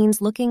 This means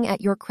looking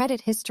at your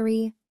credit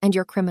history and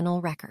your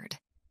criminal record.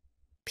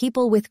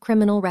 People with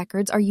criminal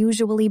records are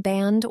usually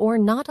banned or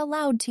not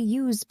allowed to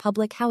use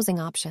public housing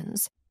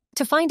options.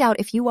 To find out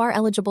if you are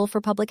eligible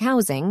for public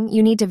housing,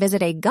 you need to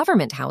visit a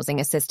government housing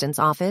assistance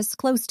office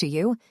close to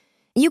you.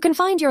 You can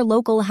find your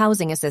local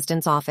housing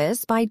assistance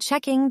office by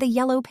checking the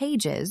yellow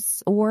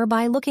pages or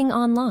by looking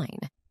online.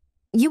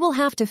 You will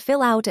have to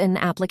fill out an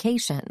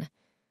application.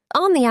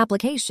 On the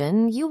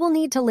application, you will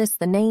need to list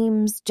the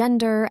names,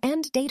 gender,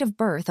 and date of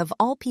birth of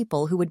all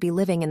people who would be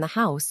living in the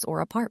house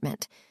or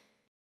apartment.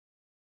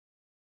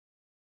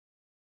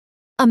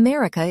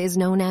 America is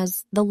known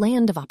as the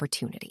land of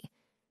opportunity,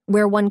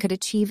 where one could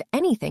achieve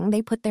anything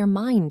they put their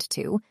mind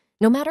to,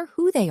 no matter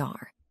who they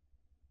are.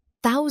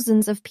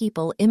 Thousands of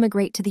people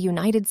immigrate to the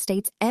United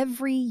States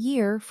every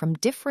year from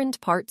different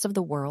parts of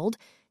the world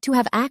to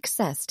have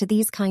access to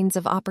these kinds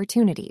of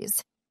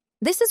opportunities.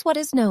 This is what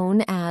is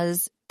known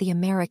as the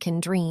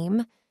American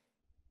dream.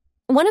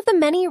 One of the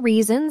many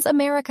reasons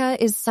America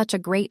is such a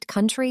great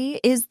country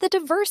is the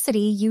diversity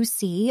you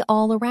see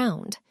all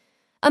around.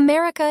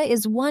 America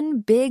is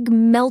one big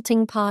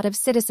melting pot of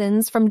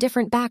citizens from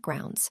different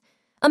backgrounds.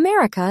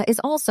 America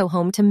is also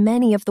home to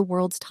many of the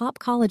world's top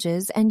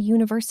colleges and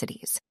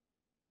universities.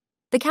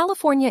 The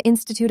California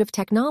Institute of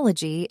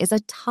Technology is a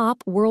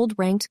top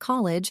world-ranked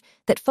college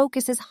that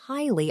focuses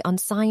highly on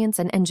science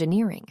and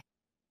engineering.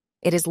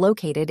 It is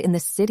located in the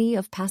city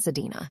of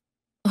Pasadena.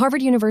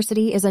 Harvard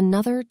University is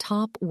another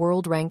top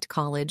world-ranked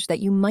college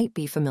that you might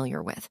be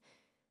familiar with.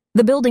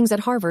 The buildings at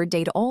Harvard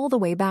date all the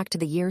way back to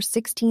the year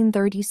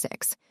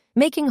 1636,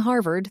 making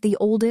Harvard the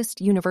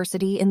oldest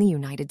university in the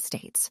United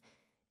States.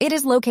 It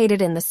is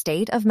located in the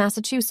state of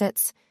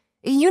Massachusetts.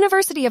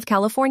 University of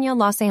California,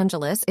 Los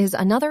Angeles is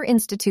another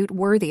institute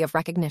worthy of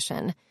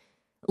recognition.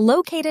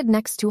 Located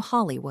next to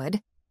Hollywood,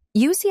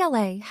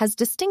 UCLA has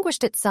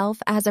distinguished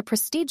itself as a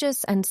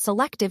prestigious and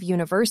selective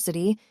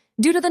university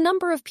due to the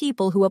number of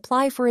people who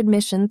apply for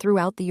admission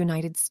throughout the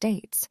United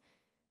States.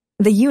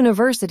 The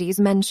universities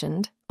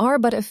mentioned are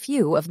but a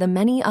few of the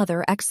many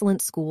other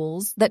excellent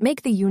schools that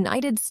make the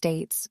United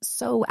States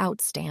so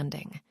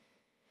outstanding.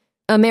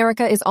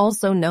 America is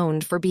also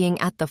known for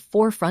being at the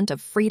forefront of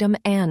freedom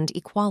and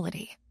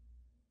equality.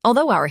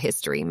 Although our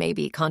history may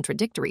be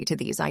contradictory to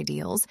these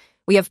ideals,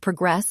 we have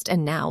progressed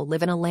and now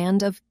live in a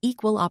land of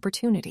equal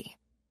opportunity.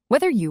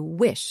 Whether you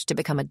wish to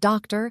become a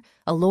doctor,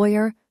 a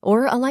lawyer,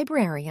 or a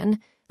librarian,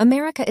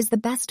 America is the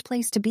best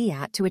place to be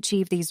at to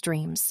achieve these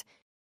dreams.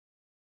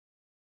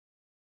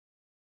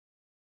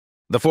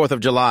 The 4th of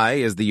July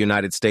is the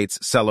United States'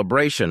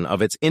 celebration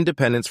of its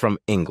independence from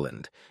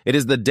England. It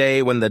is the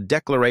day when the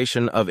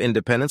Declaration of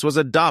Independence was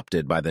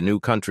adopted by the new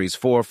country's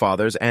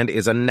forefathers and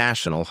is a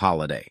national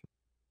holiday.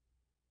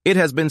 It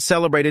has been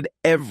celebrated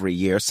every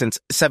year since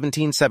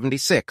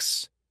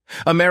 1776.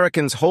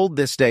 Americans hold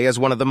this day as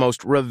one of the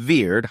most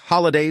revered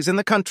holidays in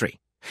the country.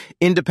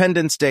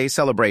 Independence Day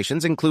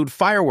celebrations include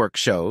fireworks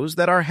shows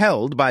that are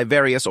held by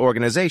various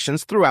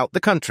organizations throughout the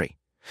country.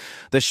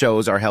 The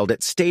shows are held at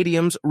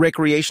stadiums,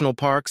 recreational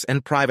parks,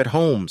 and private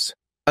homes.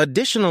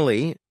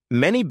 Additionally,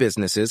 many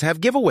businesses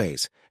have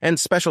giveaways and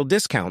special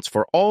discounts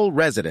for all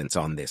residents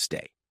on this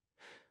day.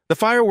 The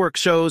fireworks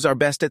shows are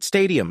best at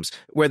stadiums,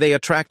 where they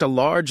attract a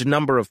large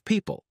number of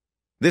people.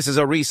 This is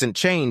a recent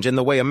change in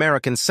the way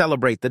Americans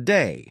celebrate the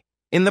day.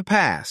 In the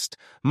past,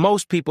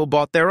 most people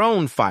bought their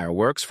own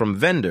fireworks from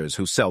vendors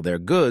who sell their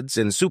goods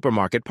in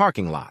supermarket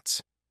parking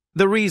lots.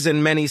 The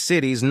reason many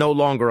cities no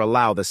longer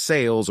allow the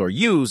sales or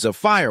use of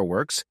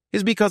fireworks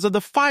is because of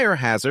the fire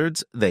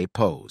hazards they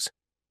pose.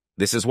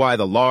 This is why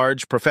the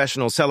large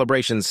professional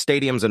celebrations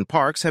stadiums and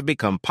parks have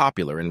become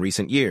popular in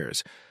recent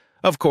years.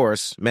 Of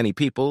course, many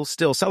people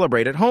still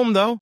celebrate at home,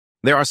 though.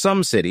 There are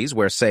some cities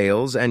where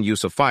sales and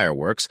use of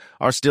fireworks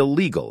are still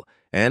legal,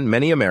 and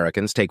many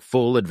Americans take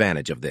full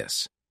advantage of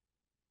this.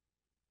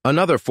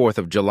 Another 4th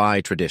of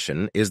July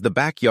tradition is the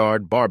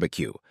backyard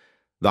barbecue.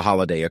 The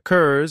holiday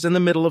occurs in the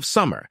middle of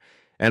summer,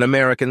 and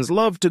Americans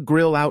love to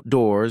grill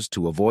outdoors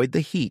to avoid the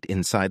heat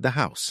inside the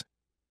house.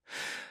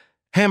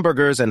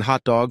 Hamburgers and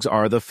hot dogs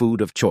are the food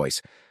of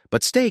choice,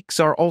 but steaks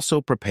are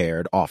also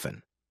prepared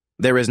often.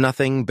 There is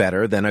nothing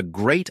better than a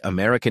great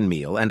American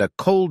meal and a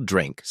cold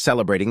drink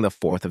celebrating the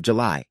 4th of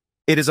July.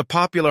 It is a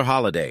popular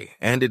holiday,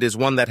 and it is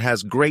one that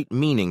has great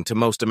meaning to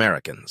most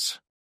Americans.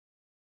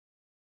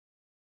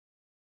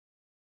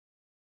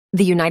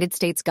 The United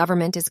States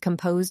government is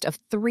composed of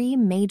 3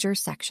 major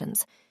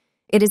sections.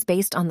 It is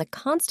based on the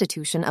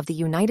Constitution of the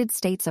United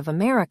States of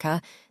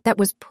America that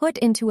was put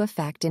into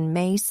effect in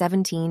May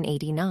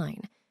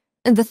 1789.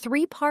 The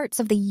 3 parts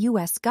of the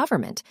U.S.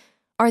 government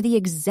are the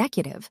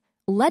executive,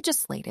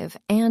 legislative,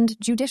 and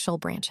judicial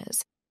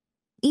branches.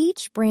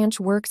 Each branch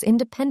works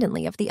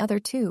independently of the other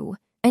 2,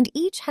 and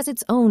each has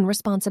its own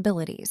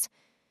responsibilities.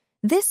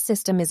 This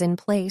system is in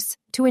place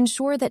to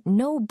ensure that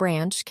no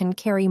branch can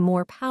carry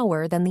more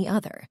power than the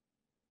other.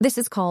 This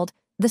is called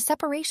the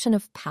separation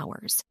of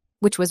powers,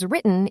 which was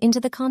written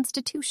into the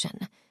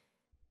Constitution.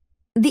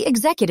 The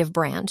executive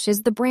branch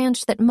is the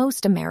branch that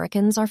most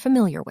Americans are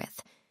familiar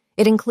with.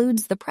 It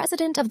includes the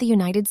President of the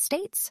United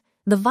States,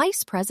 the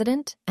Vice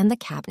President, and the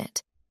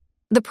Cabinet.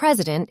 The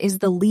President is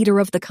the leader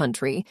of the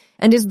country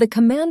and is the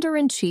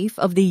Commander-in-Chief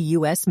of the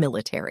U.S.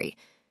 military.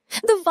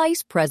 The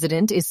vice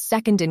president is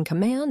second in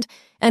command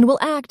and will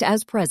act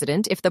as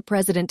president if the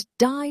president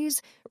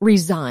dies,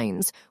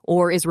 resigns,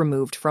 or is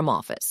removed from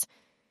office.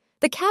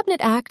 The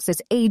cabinet acts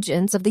as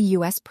agents of the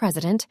U.S.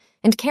 president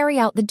and carry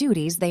out the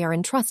duties they are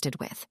entrusted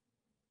with.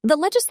 The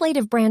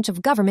legislative branch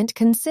of government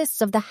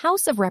consists of the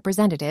House of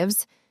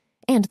Representatives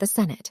and the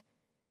Senate.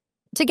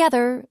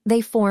 Together,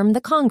 they form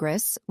the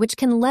Congress, which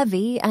can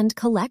levy and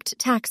collect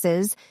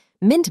taxes,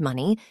 mint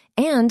money,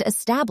 and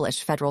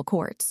establish federal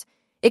courts.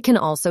 It can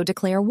also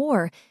declare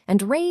war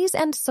and raise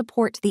and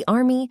support the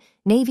Army,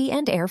 Navy,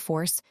 and Air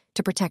Force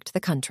to protect the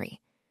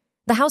country.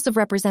 The House of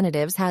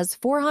Representatives has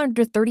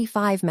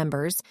 435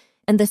 members,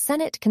 and the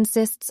Senate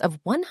consists of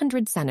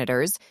 100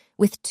 senators,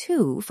 with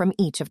 2 from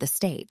each of the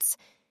states.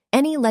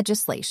 Any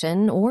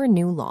legislation or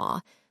new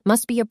law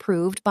must be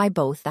approved by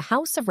both the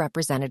House of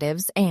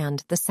Representatives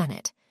and the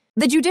Senate.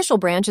 The judicial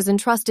branch is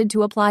entrusted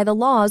to apply the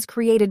laws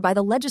created by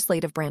the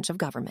legislative branch of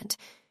government.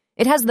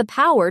 It has the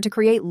power to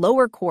create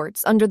lower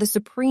courts under the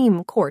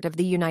Supreme Court of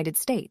the United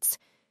States.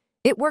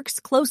 It works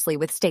closely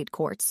with state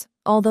courts,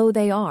 although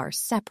they are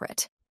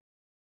separate.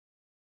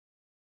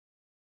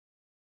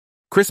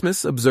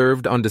 Christmas,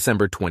 observed on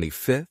December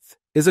 25th,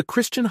 is a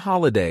Christian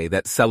holiday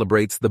that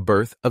celebrates the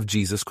birth of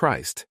Jesus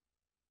Christ.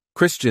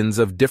 Christians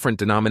of different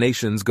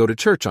denominations go to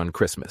church on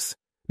Christmas.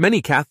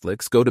 Many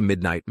Catholics go to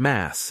midnight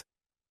mass.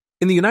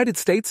 In the United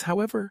States,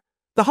 however,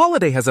 the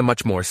holiday has a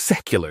much more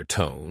secular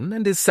tone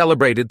and is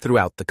celebrated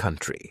throughout the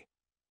country.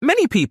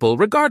 Many people,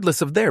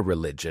 regardless of their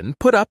religion,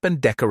 put up and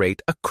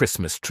decorate a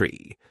Christmas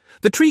tree.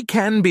 The tree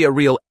can be a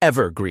real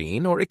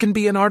evergreen, or it can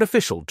be an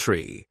artificial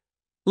tree.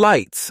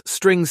 Lights,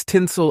 strings,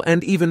 tinsel,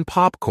 and even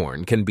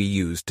popcorn can be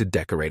used to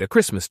decorate a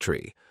Christmas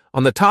tree.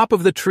 On the top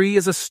of the tree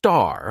is a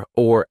star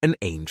or an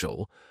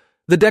angel.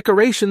 The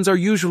decorations are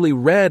usually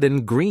red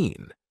and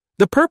green.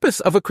 The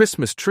purpose of a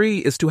Christmas tree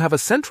is to have a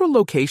central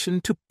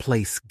location to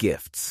place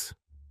gifts.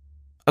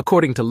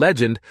 According to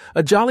legend,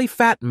 a jolly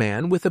fat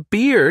man with a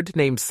beard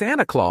named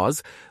Santa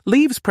Claus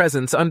leaves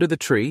presents under the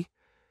tree.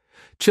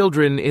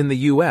 Children in the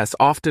U.S.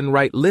 often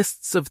write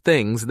lists of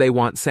things they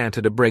want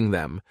Santa to bring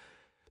them.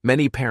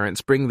 Many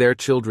parents bring their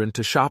children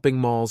to shopping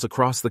malls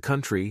across the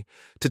country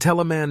to tell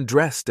a man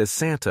dressed as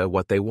Santa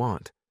what they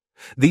want.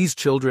 These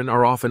children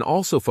are often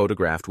also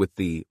photographed with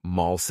the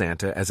mall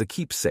Santa as a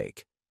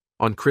keepsake.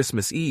 On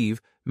Christmas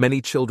Eve,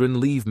 many children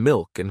leave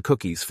milk and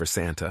cookies for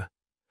Santa.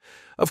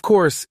 Of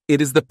course,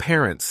 it is the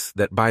parents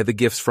that buy the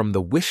gifts from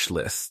the wish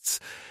lists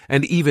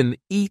and even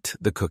eat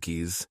the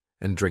cookies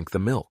and drink the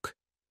milk.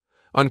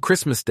 On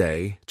Christmas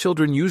Day,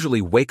 children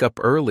usually wake up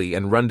early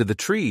and run to the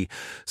tree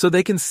so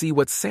they can see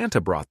what Santa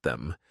brought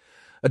them.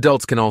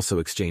 Adults can also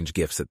exchange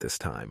gifts at this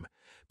time.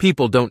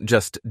 People don't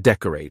just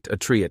decorate a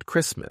tree at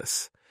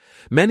Christmas.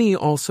 Many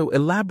also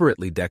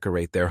elaborately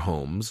decorate their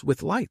homes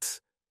with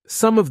lights.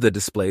 Some of the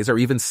displays are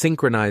even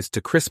synchronized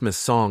to Christmas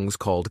songs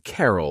called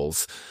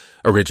carols.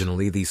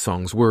 Originally, these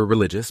songs were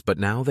religious, but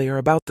now they are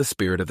about the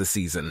spirit of the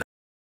season.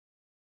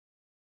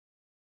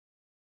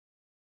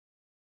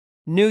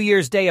 New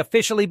Year's Day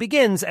officially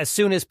begins as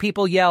soon as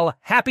people yell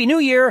Happy New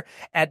Year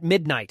at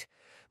midnight.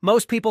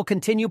 Most people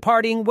continue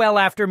partying well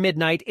after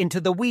midnight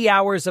into the wee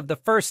hours of the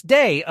first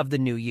day of the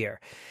new year.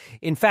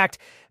 In fact,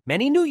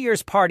 many New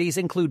Year's parties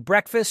include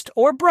breakfast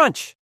or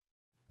brunch.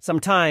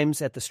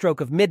 Sometimes, at the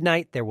stroke of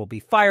midnight, there will be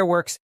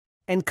fireworks,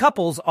 and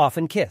couples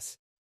often kiss.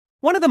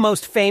 One of the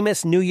most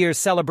famous New Year's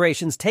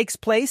celebrations takes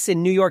place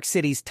in New York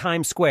City's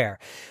Times Square,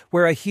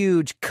 where a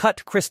huge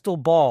cut crystal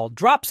ball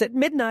drops at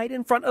midnight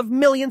in front of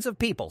millions of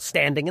people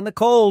standing in the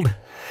cold.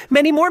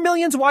 Many more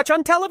millions watch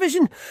on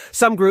television.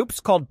 Some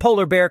groups, called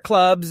polar bear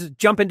clubs,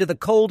 jump into the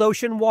cold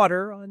ocean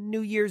water on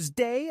New Year's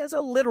Day as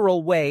a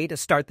literal way to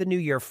start the new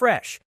year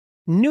fresh.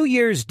 New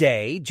Year's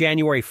Day,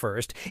 January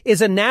 1st,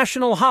 is a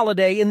national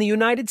holiday in the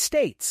United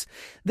States.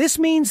 This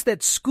means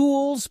that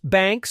schools,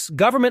 banks,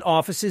 government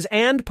offices,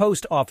 and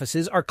post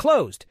offices are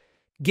closed.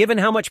 Given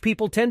how much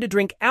people tend to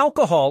drink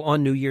alcohol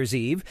on New Year's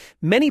Eve,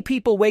 many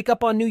people wake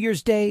up on New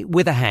Year's Day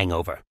with a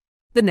hangover.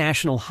 The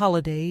national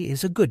holiday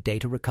is a good day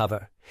to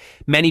recover.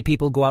 Many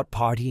people go out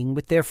partying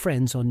with their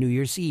friends on New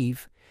Year's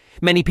Eve.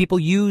 Many people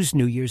use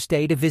New Year's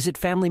Day to visit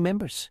family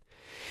members.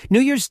 New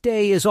Year's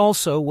Day is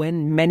also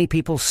when many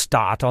people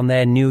start on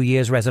their New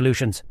Year's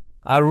resolutions.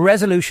 A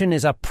resolution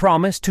is a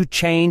promise to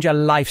change a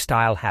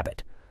lifestyle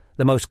habit.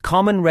 The most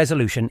common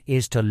resolution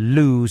is to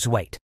lose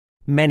weight.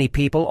 Many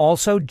people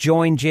also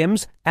join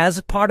gyms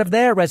as part of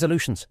their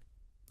resolutions.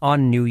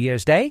 On New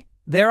Year's Day,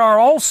 there are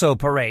also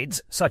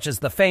parades, such as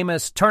the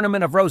famous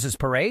Tournament of Roses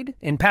Parade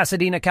in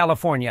Pasadena,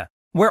 California,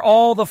 where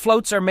all the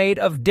floats are made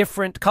of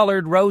different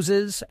colored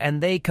roses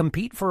and they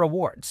compete for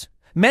awards.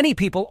 Many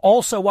people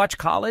also watch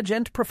college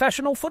and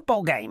professional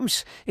football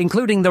games,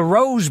 including the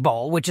Rose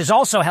Bowl, which is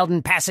also held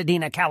in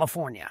Pasadena,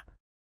 California.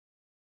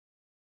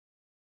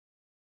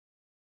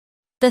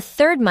 The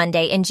third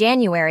Monday in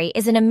January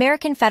is an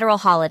American federal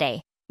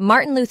holiday,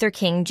 Martin Luther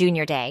King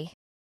Jr. Day.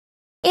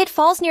 It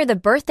falls near the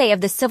birthday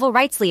of the civil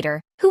rights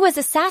leader, who was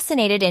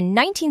assassinated in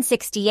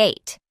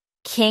 1968.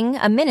 King,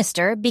 a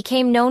minister,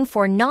 became known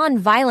for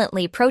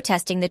non-violently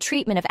protesting the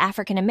treatment of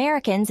African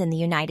Americans in the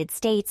United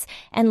States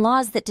and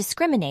laws that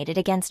discriminated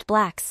against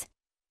blacks.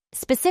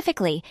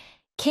 Specifically,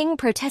 King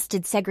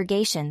protested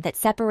segregation that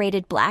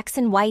separated blacks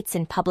and whites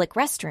in public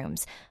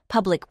restrooms,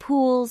 public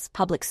pools,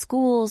 public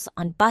schools,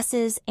 on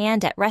buses,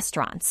 and at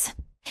restaurants.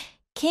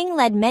 King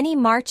led many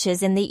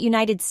marches in the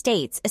United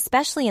States,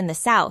 especially in the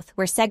South,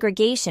 where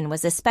segregation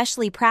was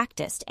especially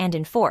practiced and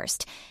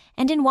enforced.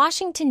 And in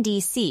Washington,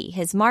 D.C.,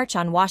 his March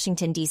on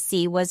Washington,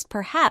 D.C. was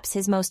perhaps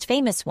his most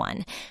famous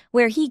one,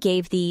 where he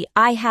gave the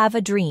 "I Have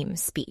a Dream"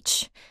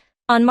 speech.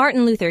 On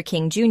Martin Luther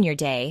King Jr.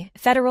 Day,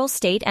 federal,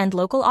 state, and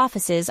local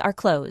offices are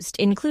closed,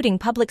 including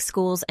public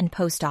schools and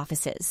post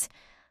offices.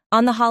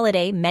 On the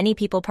holiday, many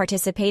people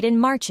participate in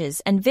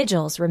marches and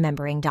vigils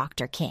remembering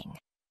Dr. King.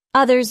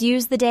 Others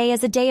use the day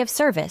as a day of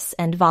service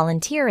and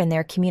volunteer in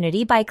their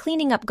community by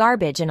cleaning up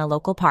garbage in a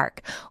local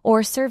park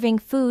or serving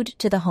food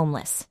to the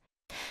homeless.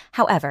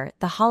 However,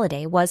 the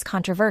holiday was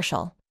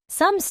controversial.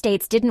 Some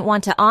states didn't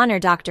want to honor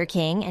Dr.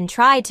 King and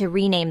tried to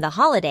rename the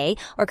holiday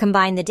or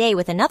combine the day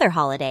with another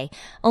holiday.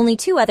 Only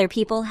 2 other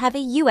people have a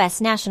U.S.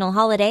 national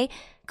holiday,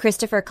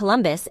 Christopher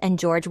Columbus and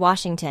George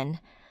Washington.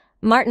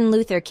 Martin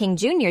Luther King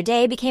Jr.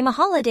 Day became a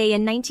holiday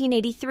in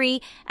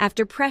 1983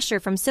 after pressure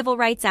from civil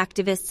rights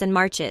activists and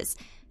marches,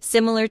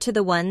 similar to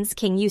the ones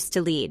King used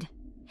to lead.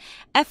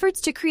 Efforts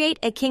to create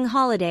a King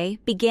holiday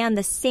began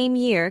the same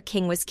year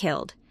King was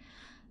killed.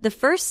 The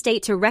first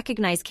state to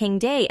recognize King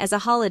Day as a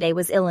holiday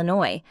was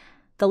Illinois.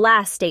 The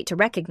last state to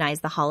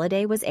recognize the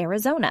holiday was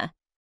Arizona.